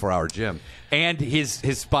it's a 24-hour gym, and his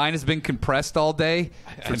spine has been compressed all day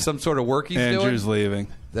for some sort of work he's Andrew's doing. leaving.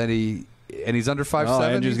 Then he's under 5'7". Oh,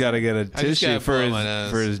 Andrew's got to get a I just tissue gotta for blow his my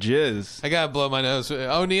nose. jizz. I gotta blow my nose.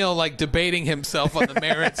 O'Neill like debating himself on the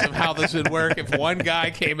merits of how this would work if one guy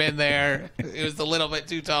came in there. It was a little bit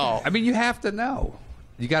too tall. I mean, you have to know.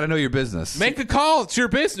 You got to know your business. Make a call. It's your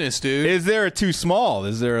business, dude. Is there a too small?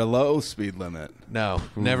 Is there a low speed limit? No,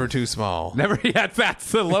 never too small. Never. Yeah,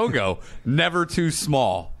 that's the logo. Never too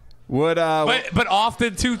small, What? but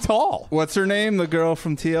often too tall. What's her name? The girl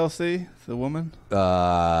from TLC, the woman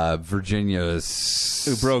Virginia's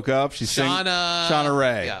who broke up. She's Shauna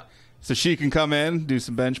Ray. Yeah. So she can come in, do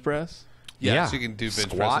some bench press. Yeah, she can do bench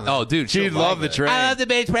press. squat. Oh, dude, She'd love the train. I love the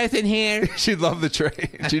bench press in here. She'd love the train.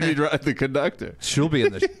 She'd be the conductor. She'll be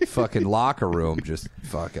in the fucking locker room, just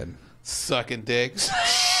fucking. Sucking dicks.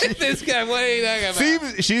 This guy, what are you talking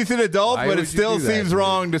about? She's an adult, Why but would it you still do that, seems dude?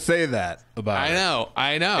 wrong to say that about her.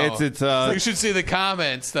 I know. It's you should see the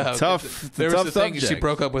comments though. Tough- it's a There was tough the thing she subject.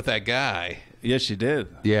 broke up with that guy. Yes, she did.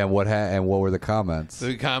 Yeah, and what were the comments?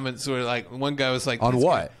 The comments were like, one guy was like, On this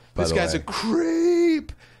what, guy- by this the guy's way? a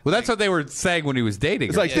creep. Well, that's what they were saying when he was dating.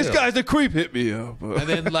 It's her, like, this too. guy's a creep, hit me up. And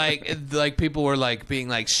then like people were like being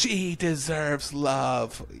like, she deserves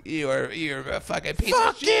love. You're a fucking piece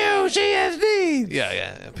of shit. you, she has needs.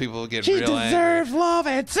 Yeah. People get real angry. love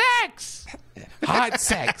and sex. Hot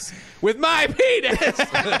sex with my penis.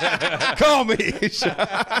 Call me.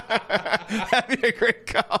 That'd be a great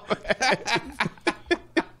comment.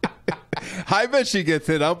 I bet she gets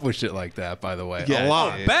hit up with shit like that, by the way. Yeah, a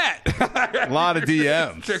lot. dude. Bet. A lot of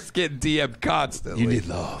DMs. Tricks getting DM'd constantly. You need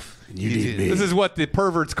love. You need me. This is what the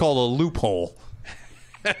perverts call a loophole.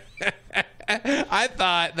 I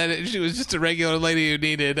thought that she was just a regular lady who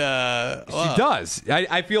needed love. She does.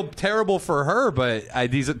 I feel terrible for her, but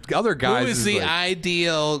these other guys. Who is the like,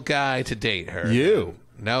 ideal guy to date her? You.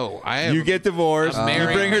 No, I am. You get divorced. I'm You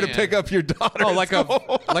married, bring her to man. pick up your daughter. oh, like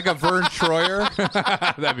a Vern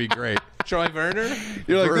Troyer. That'd be great. Troy Werner?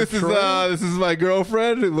 You're like, Vern this is Troyer? this is my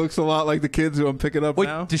girlfriend who looks a lot like the kids who I'm picking up Wait,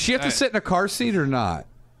 now. does she have to sit in a car seat or not?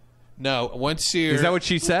 No, once you're... Is that what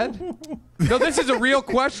she said? No, this is a real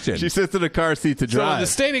question. She sits in a car seat to So in drive. the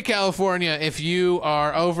state of California, if you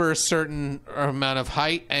are over a certain amount of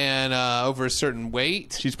height and over a certain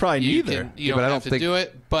weight, She's probably you neither. can- you Yeah, don't but I have don't to think do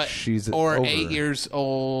it. But she's or over. 8 years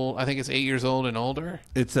old. I think it's 8 years old and older.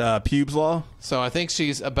 It's pubes law. So I think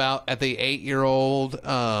she's about at the 8-year-old.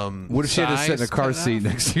 What if she had to sit in a car seat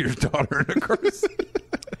next to your daughter in a car seat?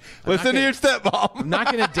 Listen to your stepmom. I'm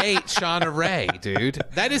not going to date Shauna Ray, dude.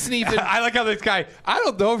 That isn't even. I like how this guy. I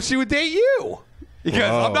don't know if she would date you because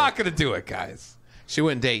Whoa. I'm not going to do it, guys. She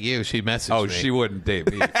wouldn't date you. She'd message Oh, me. she wouldn't date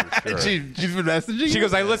me for sure. She's been messaging. She you?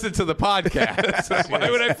 goes, I listened to the podcast. Why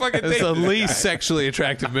would I fucking That's date the you? least sexually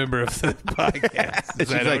attractive member of the podcast. Is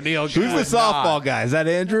She's that like, O'Neill who's guy? the softball guy? Is that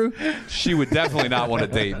Andrew? She would definitely not want to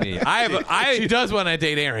date me. She does want to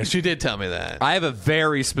date Aaron. She did tell me that. I have a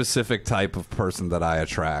very specific type of person that I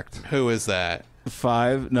attract. Who is that?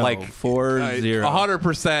 5? No, Like 4-0.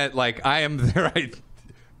 100%. Like I am their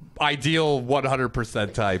ideal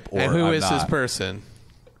 100% type. Or And who I'm is this not. person?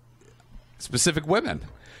 Specific women.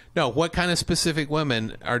 No, what kind of specific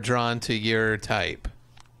women are drawn to your type?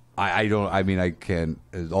 I don't. I mean, I can't.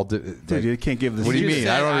 Dude, you can't give this. What do you just mean?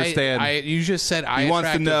 said I don't understand. you just said I wants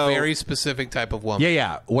to attract know- a very specific type of woman.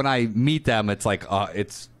 Yeah. When I meet them, it's like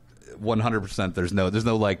it's 100%. There's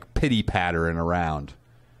no like pity pattern around.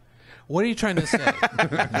 What are you trying to say?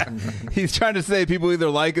 He's trying to say people either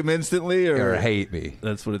like him instantly Or hate me.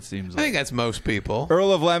 That's what it seems I like. think that's most people.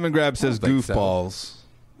 Earl of Lemongrab says think so. goofballs.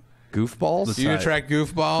 Goofballs? Do you attract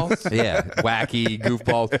goofballs? Yeah, wacky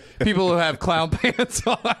goofballs. People who have clown pants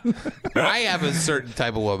on. I have a certain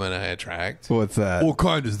type of woman I attract. What's that? What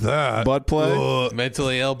kind is that? Butt play?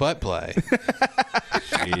 Mentally ill butt play.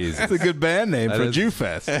 Jesus. It's a good band name That for is- Jew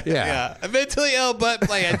Fest. Yeah. A mentally ill butt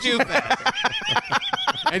play at Jew Fest.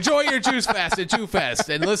 Enjoy your Juice Fest at Jew Fest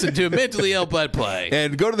and listen to a mentally ill butt play.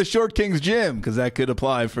 And go to the Short Kings gym because that could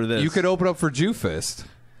apply for this. You could open up for Jewfist.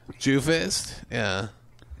 Jew Fest? Yeah.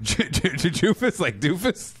 Jewfist like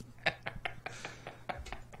doofus?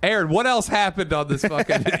 Aaron, what else happened on this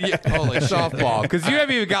fucking holy softball? Because you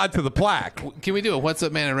haven't even gotten to the plaque. Can we do a What's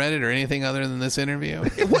Up Man on Reddit or anything other than this interview?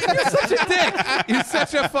 You're such a dick. You're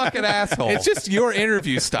such a fucking asshole. It's just your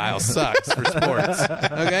interview style sucks for sports.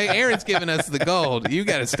 Okay, Aaron's giving us the gold. You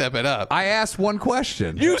got to step it up. I asked one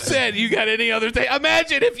question. You said you got any other thing.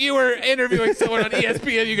 Imagine if you were interviewing someone on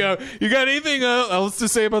ESPN. You go, you got anything else to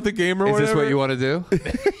say about the game or Is whatever? this what you want to do?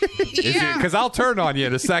 Yeah. Because I'll turn on you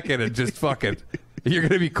in a second and just fucking. You're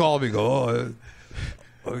gonna be calling me. Go.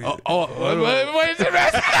 What is the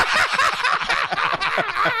rest?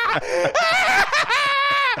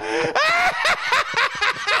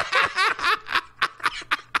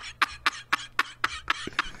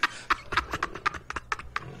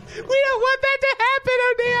 We don't want that to happen,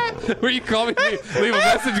 O'Neill. Where you call me, leave a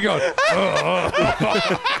message going.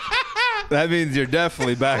 That means you're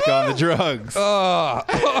definitely back on the drugs. I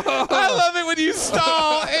love it when you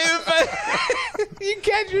stall. You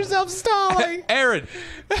catch yourself stalling. Aaron,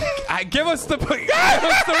 give us the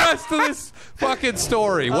rest of this fucking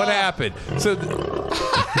story. What happened? So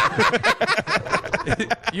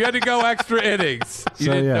you had to go extra innings. You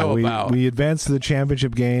didn't know about. We advanced to the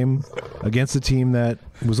championship game against a team that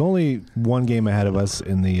was only one game ahead of us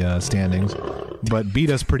in the standings, but beat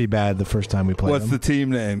us pretty bad the first time we played What's them. the team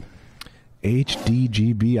name?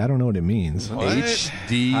 HDGB. I don't know what it means.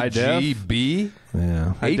 HDGB?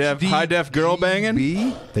 Yeah. High def girl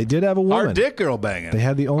banging? They did have a woman. Hard dick girl banging. They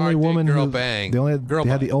had the only Hard dick woman girl who bang. They Girl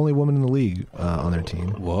had bang. the only woman in the league on their team.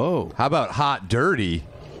 Whoa. How about hot dirty?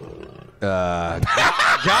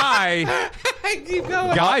 Guy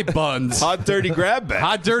buns. Hot dirty grab bag.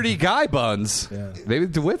 Hot dirty guy buns. Yeah. Maybe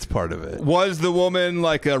DeWitt's part of it. Was the woman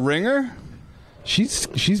like a ringer? She's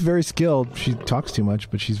very skilled. She talks too much,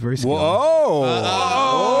 but she's very skilled. Whoa.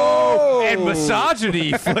 And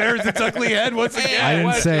misogyny flares its ugly head once again. I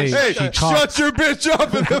didn't say Hey, she talks. shut your bitch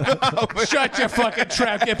up in the mouth. Shut your fucking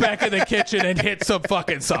trap. Get back in the kitchen and hit some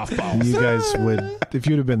fucking softballs. You guys would, if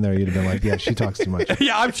you'd have been there, you'd have been like, yeah, she talks too much.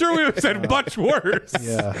 Yeah, I'm sure we would have said much worse.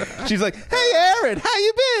 Yeah. She's like, hey, Aaron, how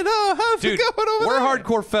you been? Oh, how's Dude, it going over we're there?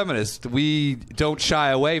 hardcore feminists. We don't shy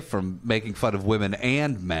away from making fun of women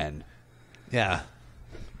and men. Yeah.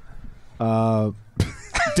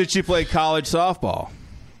 Did she play college softball?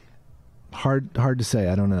 Hard to say.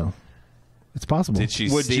 I don't know. It's possible. Did she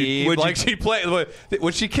Would seem you- would like you- she played?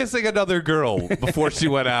 Was she kissing another girl before she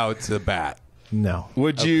went out to bat? No.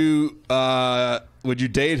 Would you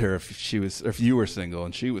date her if you were single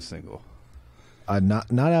and she was single? Not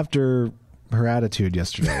after her attitude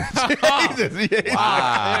yesterday.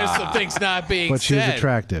 There's some things not being But she was said.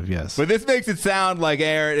 attractive, yes. But this makes it sound like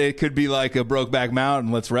Aaron. It could be like a Brokeback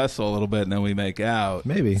Mountain. Let's wrestle a little bit and then we make out.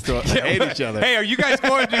 Maybe. Still hate each other. Hey, are you guys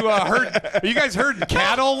going to herd? Are you guys herding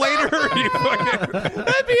cattle later?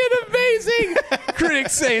 That'd be an amazing.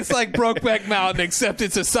 Critics say it's like Brokeback Mountain, except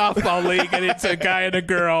it's a softball league and it's a guy and a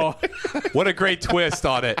girl. What a great twist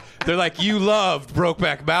on it. They're like, you loved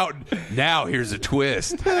Brokeback Mountain. Now here's a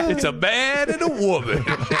twist. It's a man and a woman.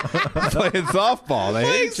 Playing softball. They hate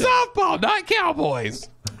Playing each other. softball, not Cowboys.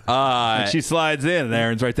 And she slides in and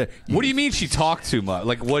Aaron's right there. What do you mean she talked too much?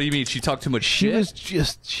 Like, what do you mean she talked too much She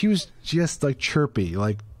shit? was just like chirpy,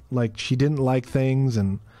 like she didn't like things,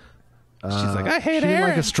 and She's like, I she hate didn't Aaron.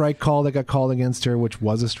 like a strike call that got called against her, which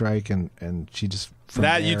was a strike, and she just from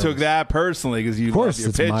That you there took was- that personally because you Of course,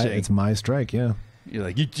 love your pitching. it's my strike, yeah. You're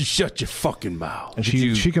like, you shut your fucking mouth. And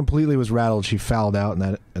she completely was rattled. She fouled out in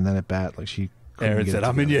that at bat, like she. couldn't Aaron get said, it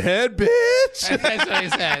I'm in together. your head, bitch. That's what he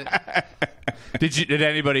said. Did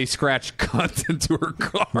anybody scratch cunt into her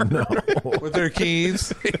car? No. With their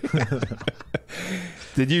keys.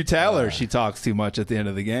 Did you tell her she talks too much at the end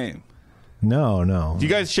of the game? No. Do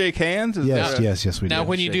you guys shake hands? Is Yes, that- yes, we Now, did.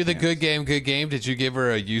 when you do Shake the hands. good game, did you give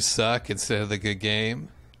her a "you suck" instead of the good game?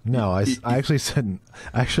 No, I actually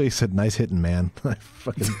said nice hitting, man. I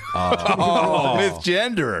fucking, Oh,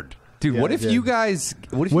 misgendered. Dude, what if yeah. you guys?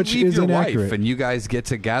 What if Which you leave is your inaccurate. wife and you guys get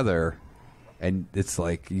together, and it's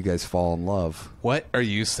like you guys fall in love? What are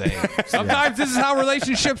you saying? Sometimes this is how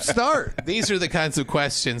relationships start. These are the kinds of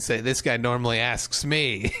questions that this guy normally asks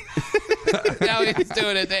me. Now he's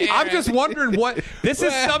doing it to Aaron. I'm just wondering what this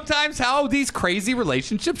is. Sometimes how these crazy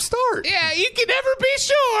relationships start. Yeah, you can never be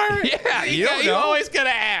sure. Yeah, you don't you know. always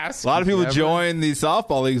gotta ask. A lot of people join these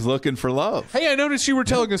softball leagues looking for love. Hey, I noticed you were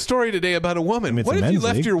telling a story today about a woman. it's What a if you men's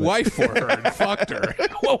left league, your but- wife for her and fucked her?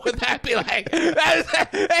 What would that be like?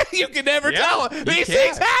 You can never tell. These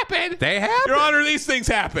things happen. They happen. Your Honor, these things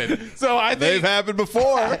happen. So I They've think happened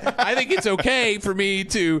before. I think it's okay for me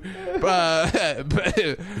to.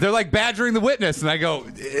 They're like badgering the witness, and I go,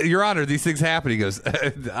 "Your Honor, these things happen." He goes,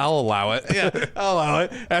 goes, I'll allow it. Yeah, I'll allow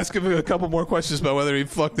it. Ask him a couple more questions about whether he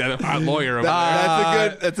fucked that hot lawyer over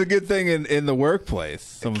there. That's a good thing in the workplace.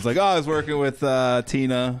 Someone's like, I was working with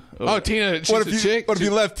Tina. Oh, Tina, she's a chick. What if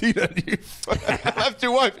you left Tina? And you left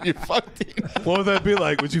your wife and you fucked Tina. What would that be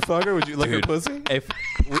like? Would you fuck her? Would you lick her pussy? That's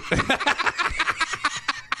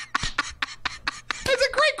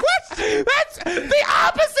a great question. That's the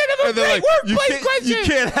opposite of a great workplace question. You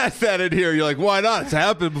can't ask that in here. You're like, why not? It's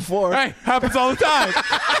happened before. Right, happens all the time.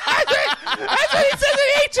 That's what he says in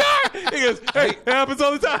HR. He goes, hey, it happens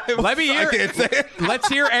all the time. Let's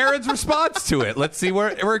hear Aaron's response to it. Let's see where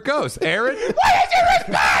it goes. Aaron? What is your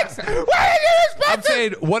response? What is your response? I'm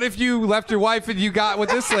saying, what if you left your wife and you got with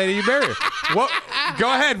this lady you married? What? Go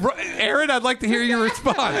ahead. Aaron, I'd like to hear your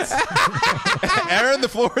response. Aaron, the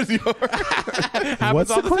floor is yours.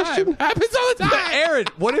 What's the question? Happens all the time. Aaron,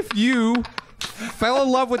 what if you fell in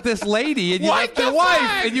love with this lady and you left your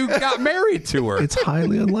wife and you got married to her? It's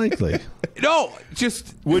highly unlikely. No,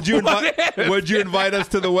 just Would you invite us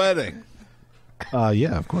to the wedding?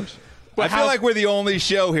 Yeah, of course. I feel like we're the only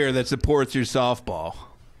show here that supports your softball.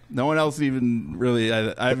 No one else even really.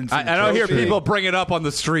 I haven't. Seen I don't hear people bring it up on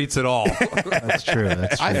the streets at all. That's true.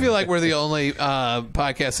 I feel like we're the only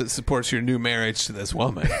podcast that supports your new marriage to this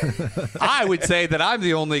woman. I would say that I'm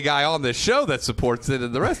the only guy on this show that supports it,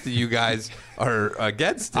 and the rest of you guys are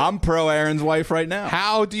against it. I'm pro Aaron's wife right now.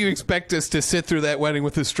 How do you expect us to sit through that wedding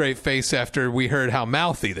with a straight face after we heard how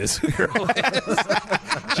mouthy this girl is?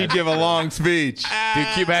 She'd give a long speech. Dude,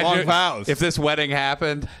 can you imagine long vows. if this wedding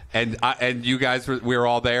happened and you guys we were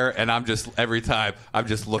all there, and every time I'm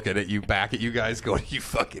just looking at you, back at you guys, going, "You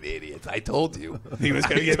fucking idiots! I told you He was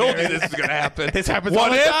going to I get told married. you this was going to happen. This happens all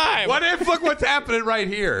the time. What if? Look what's happening right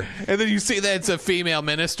here." And then you see that it's a female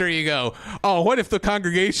minister. You go, "Oh, what if the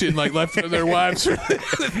congregation left their wives for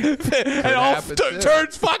and all happen, too.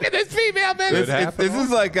 turns fucking this female minister?" This is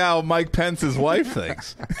like how Mike Pence's wife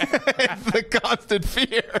thinks. It's the constant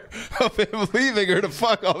fear of him leaving her to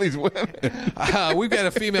fuck all these women. We've got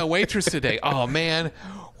a female waitress today. Oh man,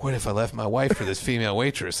 what if I left my wife for this female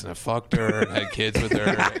waitress and I fucked her and had kids with her?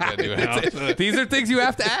 And I got a new house? These are things you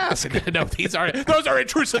have to ask. No, those are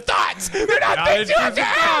intrusive thoughts. They're not things you have to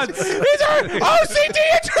ask. These are OCD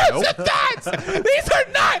intrusive thoughts. These are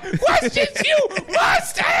not questions you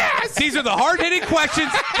must ask. These are the hard-hitting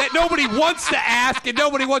questions that nobody wants to ask and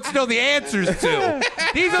nobody wants to know the answers to.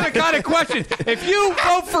 These are the kind of questions. If you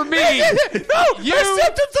vote for me, they're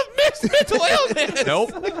symptoms of mental illness. Nope.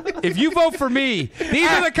 If you vote for me, these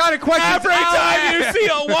are the kind of questions. Every time you see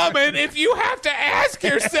a woman, if you have to ask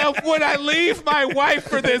yourself, would I leave my wife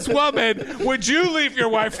for this woman? Would you leave your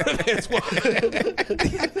wife for this woman?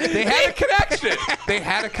 They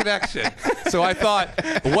had a connection. So I thought,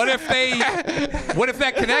 what if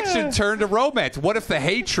that connection turned to romance? What if the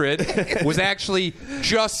hatred was actually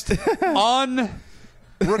just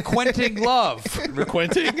unrequiting love?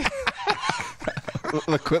 Requiting?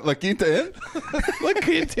 La Quinta in?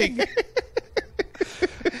 Requiting.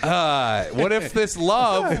 What if this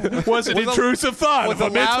love was an intrusive thought was of a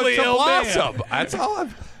allowed mentally to ill blossom? man? That's all.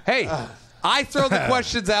 Hey, I throw the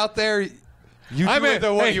questions out there. You do it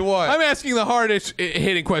the way hey, you want. I'm asking the hardest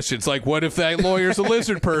hitting questions, like what if that lawyer's a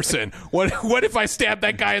lizard person? What if I stab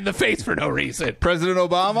that guy in the face for no reason? President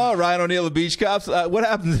Obama, Ryan O'Neal of Beach Cops. What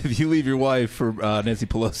happens if you leave your wife for Nancy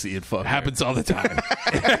Pelosi and fuck her? Happens all the time.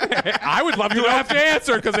 I would love to have to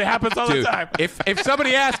answer because it happens all the time. If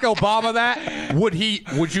somebody asked Obama that,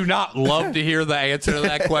 would you not love to hear the answer to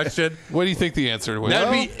that question? What do you think the answer was?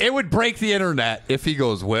 It would break the internet if he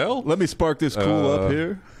goes, well, Let me spark this cool up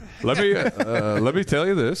here. let me tell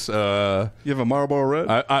you this. You have a Marlboro Red?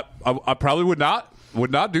 I probably would not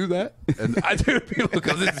do that. And I do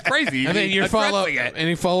because it's crazy. And then your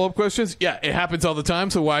any follow up questions? Yeah, it happens all the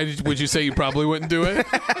time. So why would you say you probably wouldn't do it?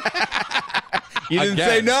 You didn't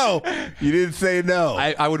say no. You didn't say no.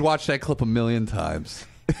 I would watch that clip 1,000,000 times.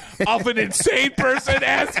 Of an insane person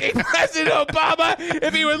asking President Obama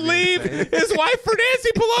if he would leave his wife for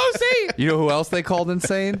Nancy Pelosi. You know who else they called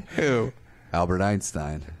insane? Who? Albert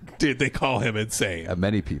Einstein. Did they call him insane?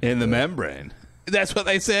 Many people. In the membrane. That's what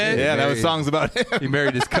they said? Yeah, that was songs about him. He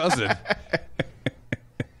married his cousin.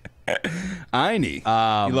 Heine. You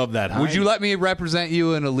love that, Heine. Would you let me represent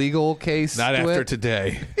you in a legal case? Not after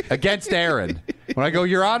today. Against Aaron. When I go,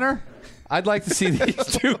 Your Honor, I'd like to see these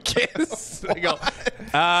two kiss. I go,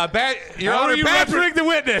 Your How Honor, are you badgering the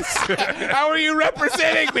witness. How are you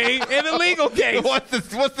representing me in a legal case?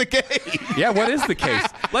 What's the case? Yeah, what is the case?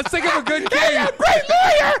 Let's think of a good case. Great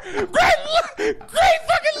lawyer! Great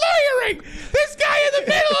fucking lawyering! This guy in the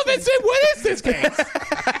middle of it said, what is this case?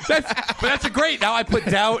 That's a great. Now I put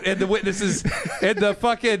doubt in the witnesses in the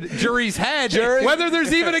fucking jury's head whether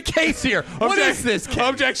there's even a case here. What is this case?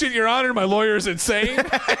 Objection, Your Honor. My lawyer is insane.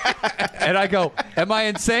 And I go, am I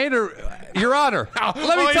insane or... Your Honor,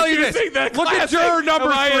 let me tell you this. Look at juror number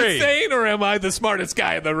 3. Am I insane or am I the smartest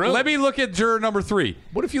guy in the room? Let me look at juror number 3.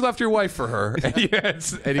 What if you left your wife for her? And he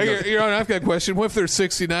goes, Your Honor, I've got a question. What if there's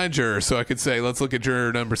 69 jurors? So I could say, let's look at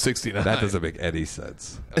juror number 69. that doesn't make any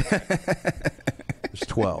sense. There's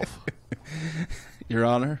 12. Your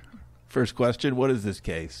Honor, first question, what is this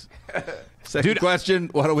case? Second question,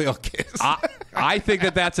 why don't we all kiss? I think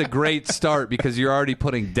that's a great start because you're already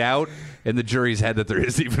putting doubt in the jury's head that there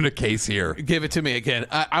is even a case here. Give it to me again.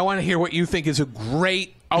 I want to hear what you think is a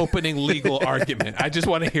great opening legal argument. I just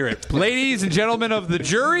want to hear it. Ladies and gentlemen of the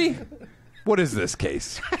jury, what is this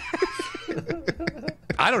case?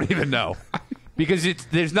 I don't even know because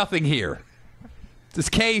there's nothing here. This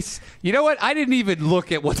case, you know what? I didn't even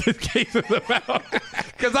look at what this case is about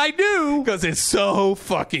because I knew. Because it's so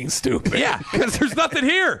fucking stupid. Yeah, because there's nothing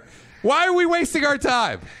here. Why are we wasting our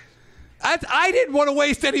time? I didn't want to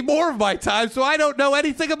waste any more of my time, so I don't know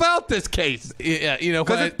anything about this case. Yeah, you know,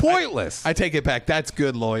 because it's pointless. I take it back. That's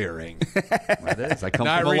good lawyering. It is. I come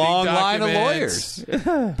Not from a reading long line of documents,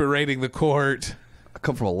 lawyers. Berating the court. I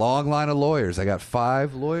come from a long line of lawyers. I got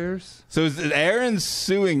 5 lawyers. So is Aaron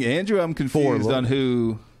suing Andrew? I'm confused on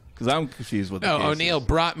who... Because I'm confused with the case. O'Neill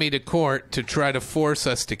brought me to court to try to force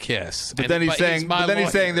us to kiss. But then he's saying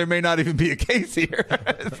there may not even be a case here.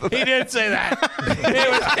 He did say that.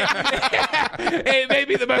 It may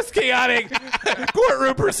be the most chaotic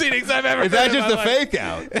courtroom proceedings I've ever Is heard that in just my a life. fake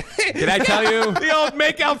out? Can I tell you? The old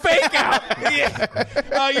make out, fake out.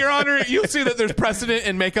 Yeah. Your Honor, you'll see that there's precedent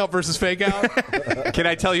in make out versus fake out. Can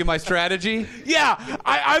I tell you my strategy? Yeah,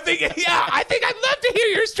 I think I'd love to hear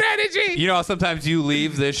your strategy. You know how sometimes you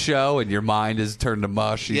leave this show and your mind is turned to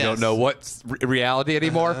mush. You don't know what's reality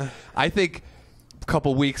anymore. I think a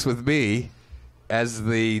couple weeks with me as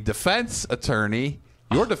the defense attorney,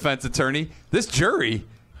 your defense attorney, this jury,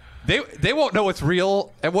 they won't know what's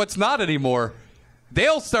real and what's not anymore.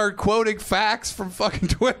 They'll start quoting facts from fucking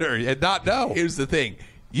Twitter and not know. Here's the thing.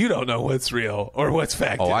 You don't know what's real or what's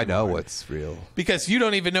fact. Oh, I know what's real. Because you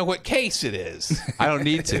don't even know what case it is. I don't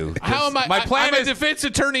need to. How am I? My plan I'm is a defense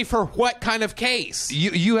attorney for what kind of case?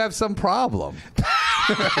 you have some problem.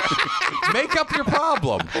 Make up your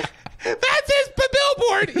problem. That's his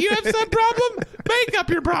billboard. You have some problem? Make up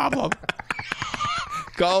your problem.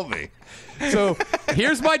 Call me. So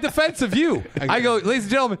here's my defense of you. I go, ladies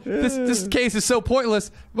and gentlemen, this case is so pointless.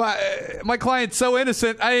 My client's so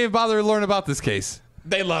innocent. I didn't even bother to learn about this case.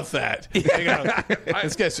 They love that.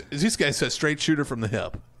 This guy's a straight shooter from the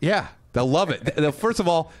hip. Yeah, they'll love it. First of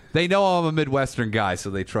all, they know I'm a Midwestern guy, so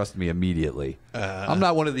they trust me immediately. I'm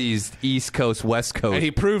not one of these East Coast, West Coast. And he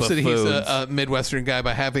proves that he's buffoons. a Midwestern guy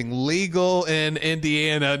by having legal in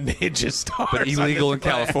Indiana ninja stars, but illegal in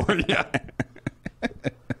California.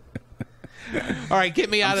 All right, get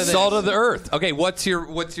me out of this. Salt of the earth. Okay, what's your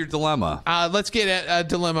dilemma? Let's get a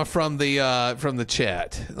dilemma from the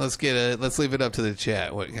chat. Let's leave it up to the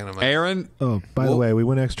chat. What kind of Aaron? Oh, by the way, we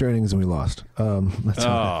went extra innings and we lost. That's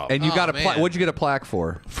okay. And you got a what'd you get a plaque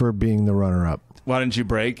for? For being the runner-up. Why didn't you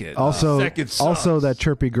break it? Also, Second that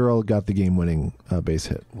chirpy girl got the game-winning base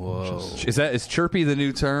hit. Whoa! Is chirpy the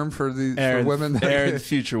new term for women? Aaron's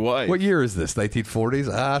future wife. What year is this?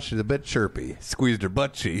 1940s? She's a bit chirpy. Squeezed her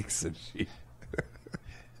butt cheeks and she.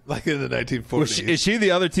 Like in the 1940s. Is she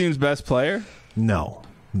the other team's best player? No,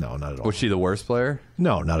 not at all. Was she the worst player?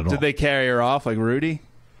 No, not at all. Did they carry her off like Rudy?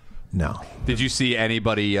 No. Did you see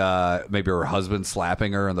anybody, maybe her husband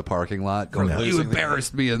slapping her in the parking lot? Going, you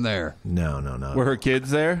embarrassed me in there. No. Were her kids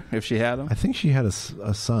there, if she had them? I think she had a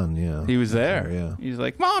son, yeah. He was there. Yeah. He was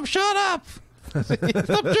like, Mom, shut up.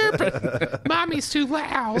 Stop chirping. Mommy's too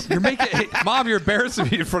loud. Mom, you're embarrassing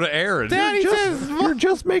me in front of Aaron. Daddy says You're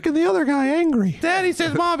just making the other guy angry. Daddy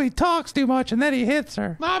says Mommy talks too much and then he hits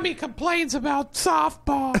her. Mommy complains about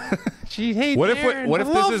softball. She hates Aaron. What if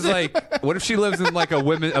this is like? What if she lives in like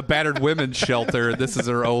a battered women's shelter? And this is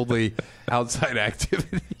her only outside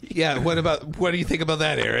activity. Yeah. What do you think about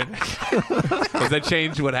that, Aaron? Does that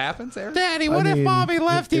change what happens, Aaron? Daddy, what if Mommy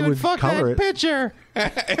left you and fucked that pitcher?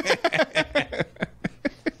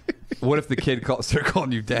 What if the kid start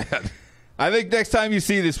calling you dad? I think next time you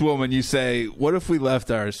see this woman, you say, "What if we left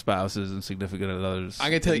our spouses and significant others? I'm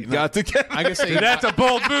gonna tell you, got together." I'm gonna say That's a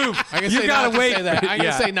bold move. I'm gonna You say gotta not wait. To say that. I'm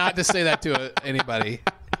Yeah. gonna say not to say that to anybody.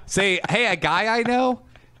 Say, hey, a guy I know,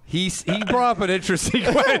 he brought up an interesting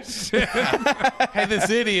question. Hey, this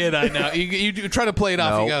idiot I know. You try to play it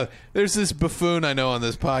off. No. You go, there's this buffoon I know on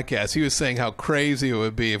this podcast. He was saying how crazy it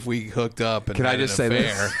would be if we hooked up and Can I had just an say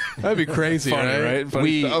affair. this? That'd be crazy, Funny, right?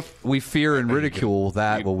 Funny stuff. We fear and ridicule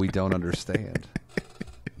that what we don't understand.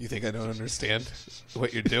 You think I don't understand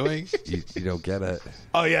what you're doing? You don't get it.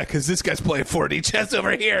 Oh, yeah, because this guy's playing 4D chess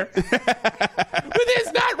over here. With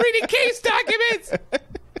his not reading case documents.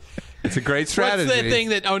 It's a great strategy. What's the thing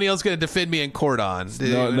that O'Neill's going to defend me in court on?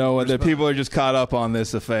 No, the people are just caught up on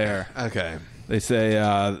this affair. Okay. They say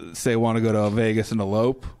want to go to Vegas and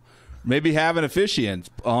elope. Maybe have an officiant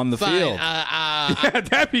on the Fine. field. Yeah,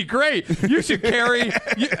 that'd be great. You should carry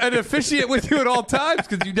an officiant with you at all times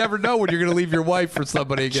because you never know when you're going to leave your wife for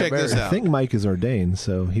somebody and get Check this married. out. I think Mike is ordained,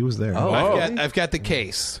 so he was there. Oh. I've got the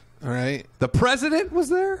case. All right. The president was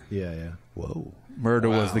there? Yeah. Whoa. Murder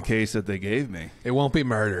was Wow. the case that they gave me. It won't be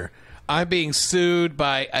murder. I'm being sued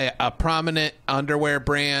by a prominent underwear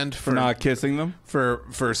brand For not kissing them? for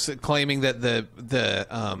claiming that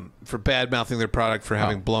for bad mouthing their product for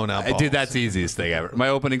having blown out balls. Dude, that's the easiest thing ever. My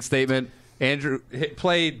opening statement, Andrew,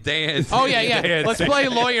 play dance. Oh yeah. Dance. Let's play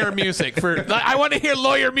lawyer music for. I want to hear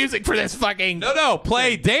lawyer music for this fucking. No,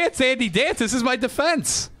 play dance, Andy, dance. This is my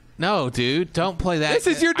defense. No, dude, don't play that. This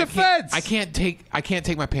is your defense. I can't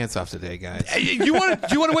take my pants off today, guys. You want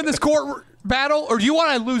to win this court battle, or do you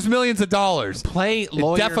want to lose millions of dollars? Play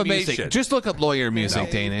lawyer defamation. music. Just look up lawyer music,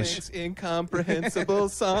 Danish. Incomprehensible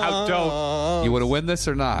song. How dope. You want to win this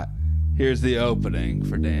or not? Here's the opening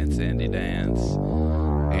for Dance Andy Dance.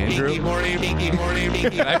 Andrew,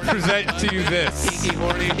 can I present to you this?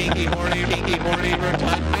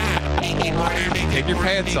 Take your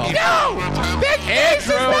pants off. No!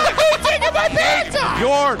 Andrew! Who's taking my pants off?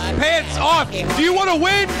 Your pants off! Do you want to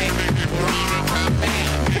win?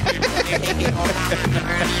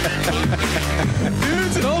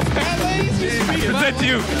 Dudes and old fat ladies just be Present to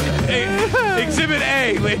you Exhibit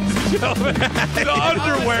A, ladies and gentlemen. The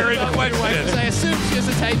underwear in question. I assume she has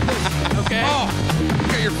a tight pussy, okay? Oh, you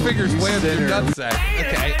got your fingers way up your nutsack.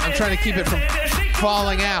 Okay, I'm trying to keep it from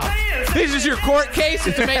falling out. This is your court case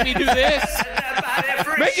to make me do this?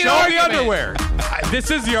 Make it Show the argument. underwear. This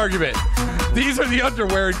is the argument. These are the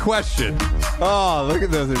underwear in question. Oh, look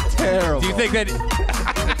at those. They're terrible. Do you think that...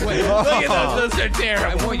 Wait, look at those are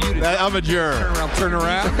terrible. I want you to I'm a juror. turn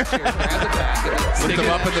around. Stick them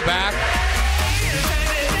up in the back.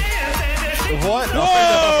 What?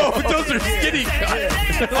 Whoa! Those are skinny cuts.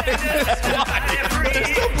 They're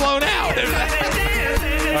still blown out.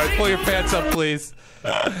 All right, pull your pants up, please.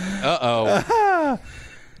 Uh-oh.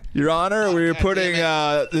 Your Honor, we're putting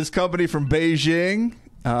this company from Beijing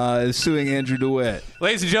is suing Andrew DeWitt.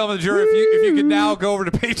 Ladies and gentlemen of the jury, if you could now go over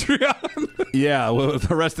to Patreon. Yeah, well,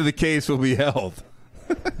 the rest of the case will be held.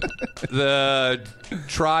 The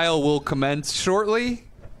trial will commence shortly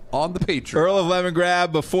on the Patreon. Earl of Lemon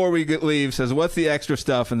Grab, before we leave, says, what's the extra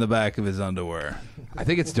stuff in the back of his underwear? I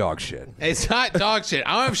think it's dog shit. It's not dog shit.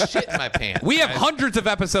 I don't have shit in my pants. We have hundreds of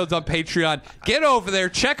episodes on Patreon. Get over there.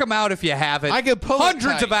 Check them out if you haven't. I could pull it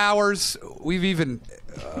hundreds tight. of hours. We've even...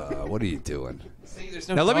 what are you doing? See, there's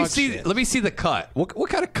no Now let me dog see. shit. Let me see the cut. What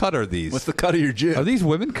kind of cut are these? What's the cut of your jib? Are these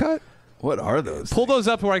women cut? What are those? Pull those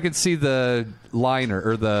up where I can see the liner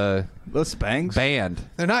or the Those Spanx? band.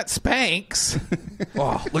 They're not Spanx.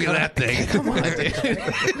 Oh, look at that thing! Come on,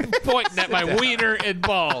 dude. Pointing at my wiener and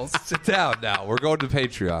balls. Sit down now. We're going to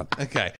Patreon. Okay.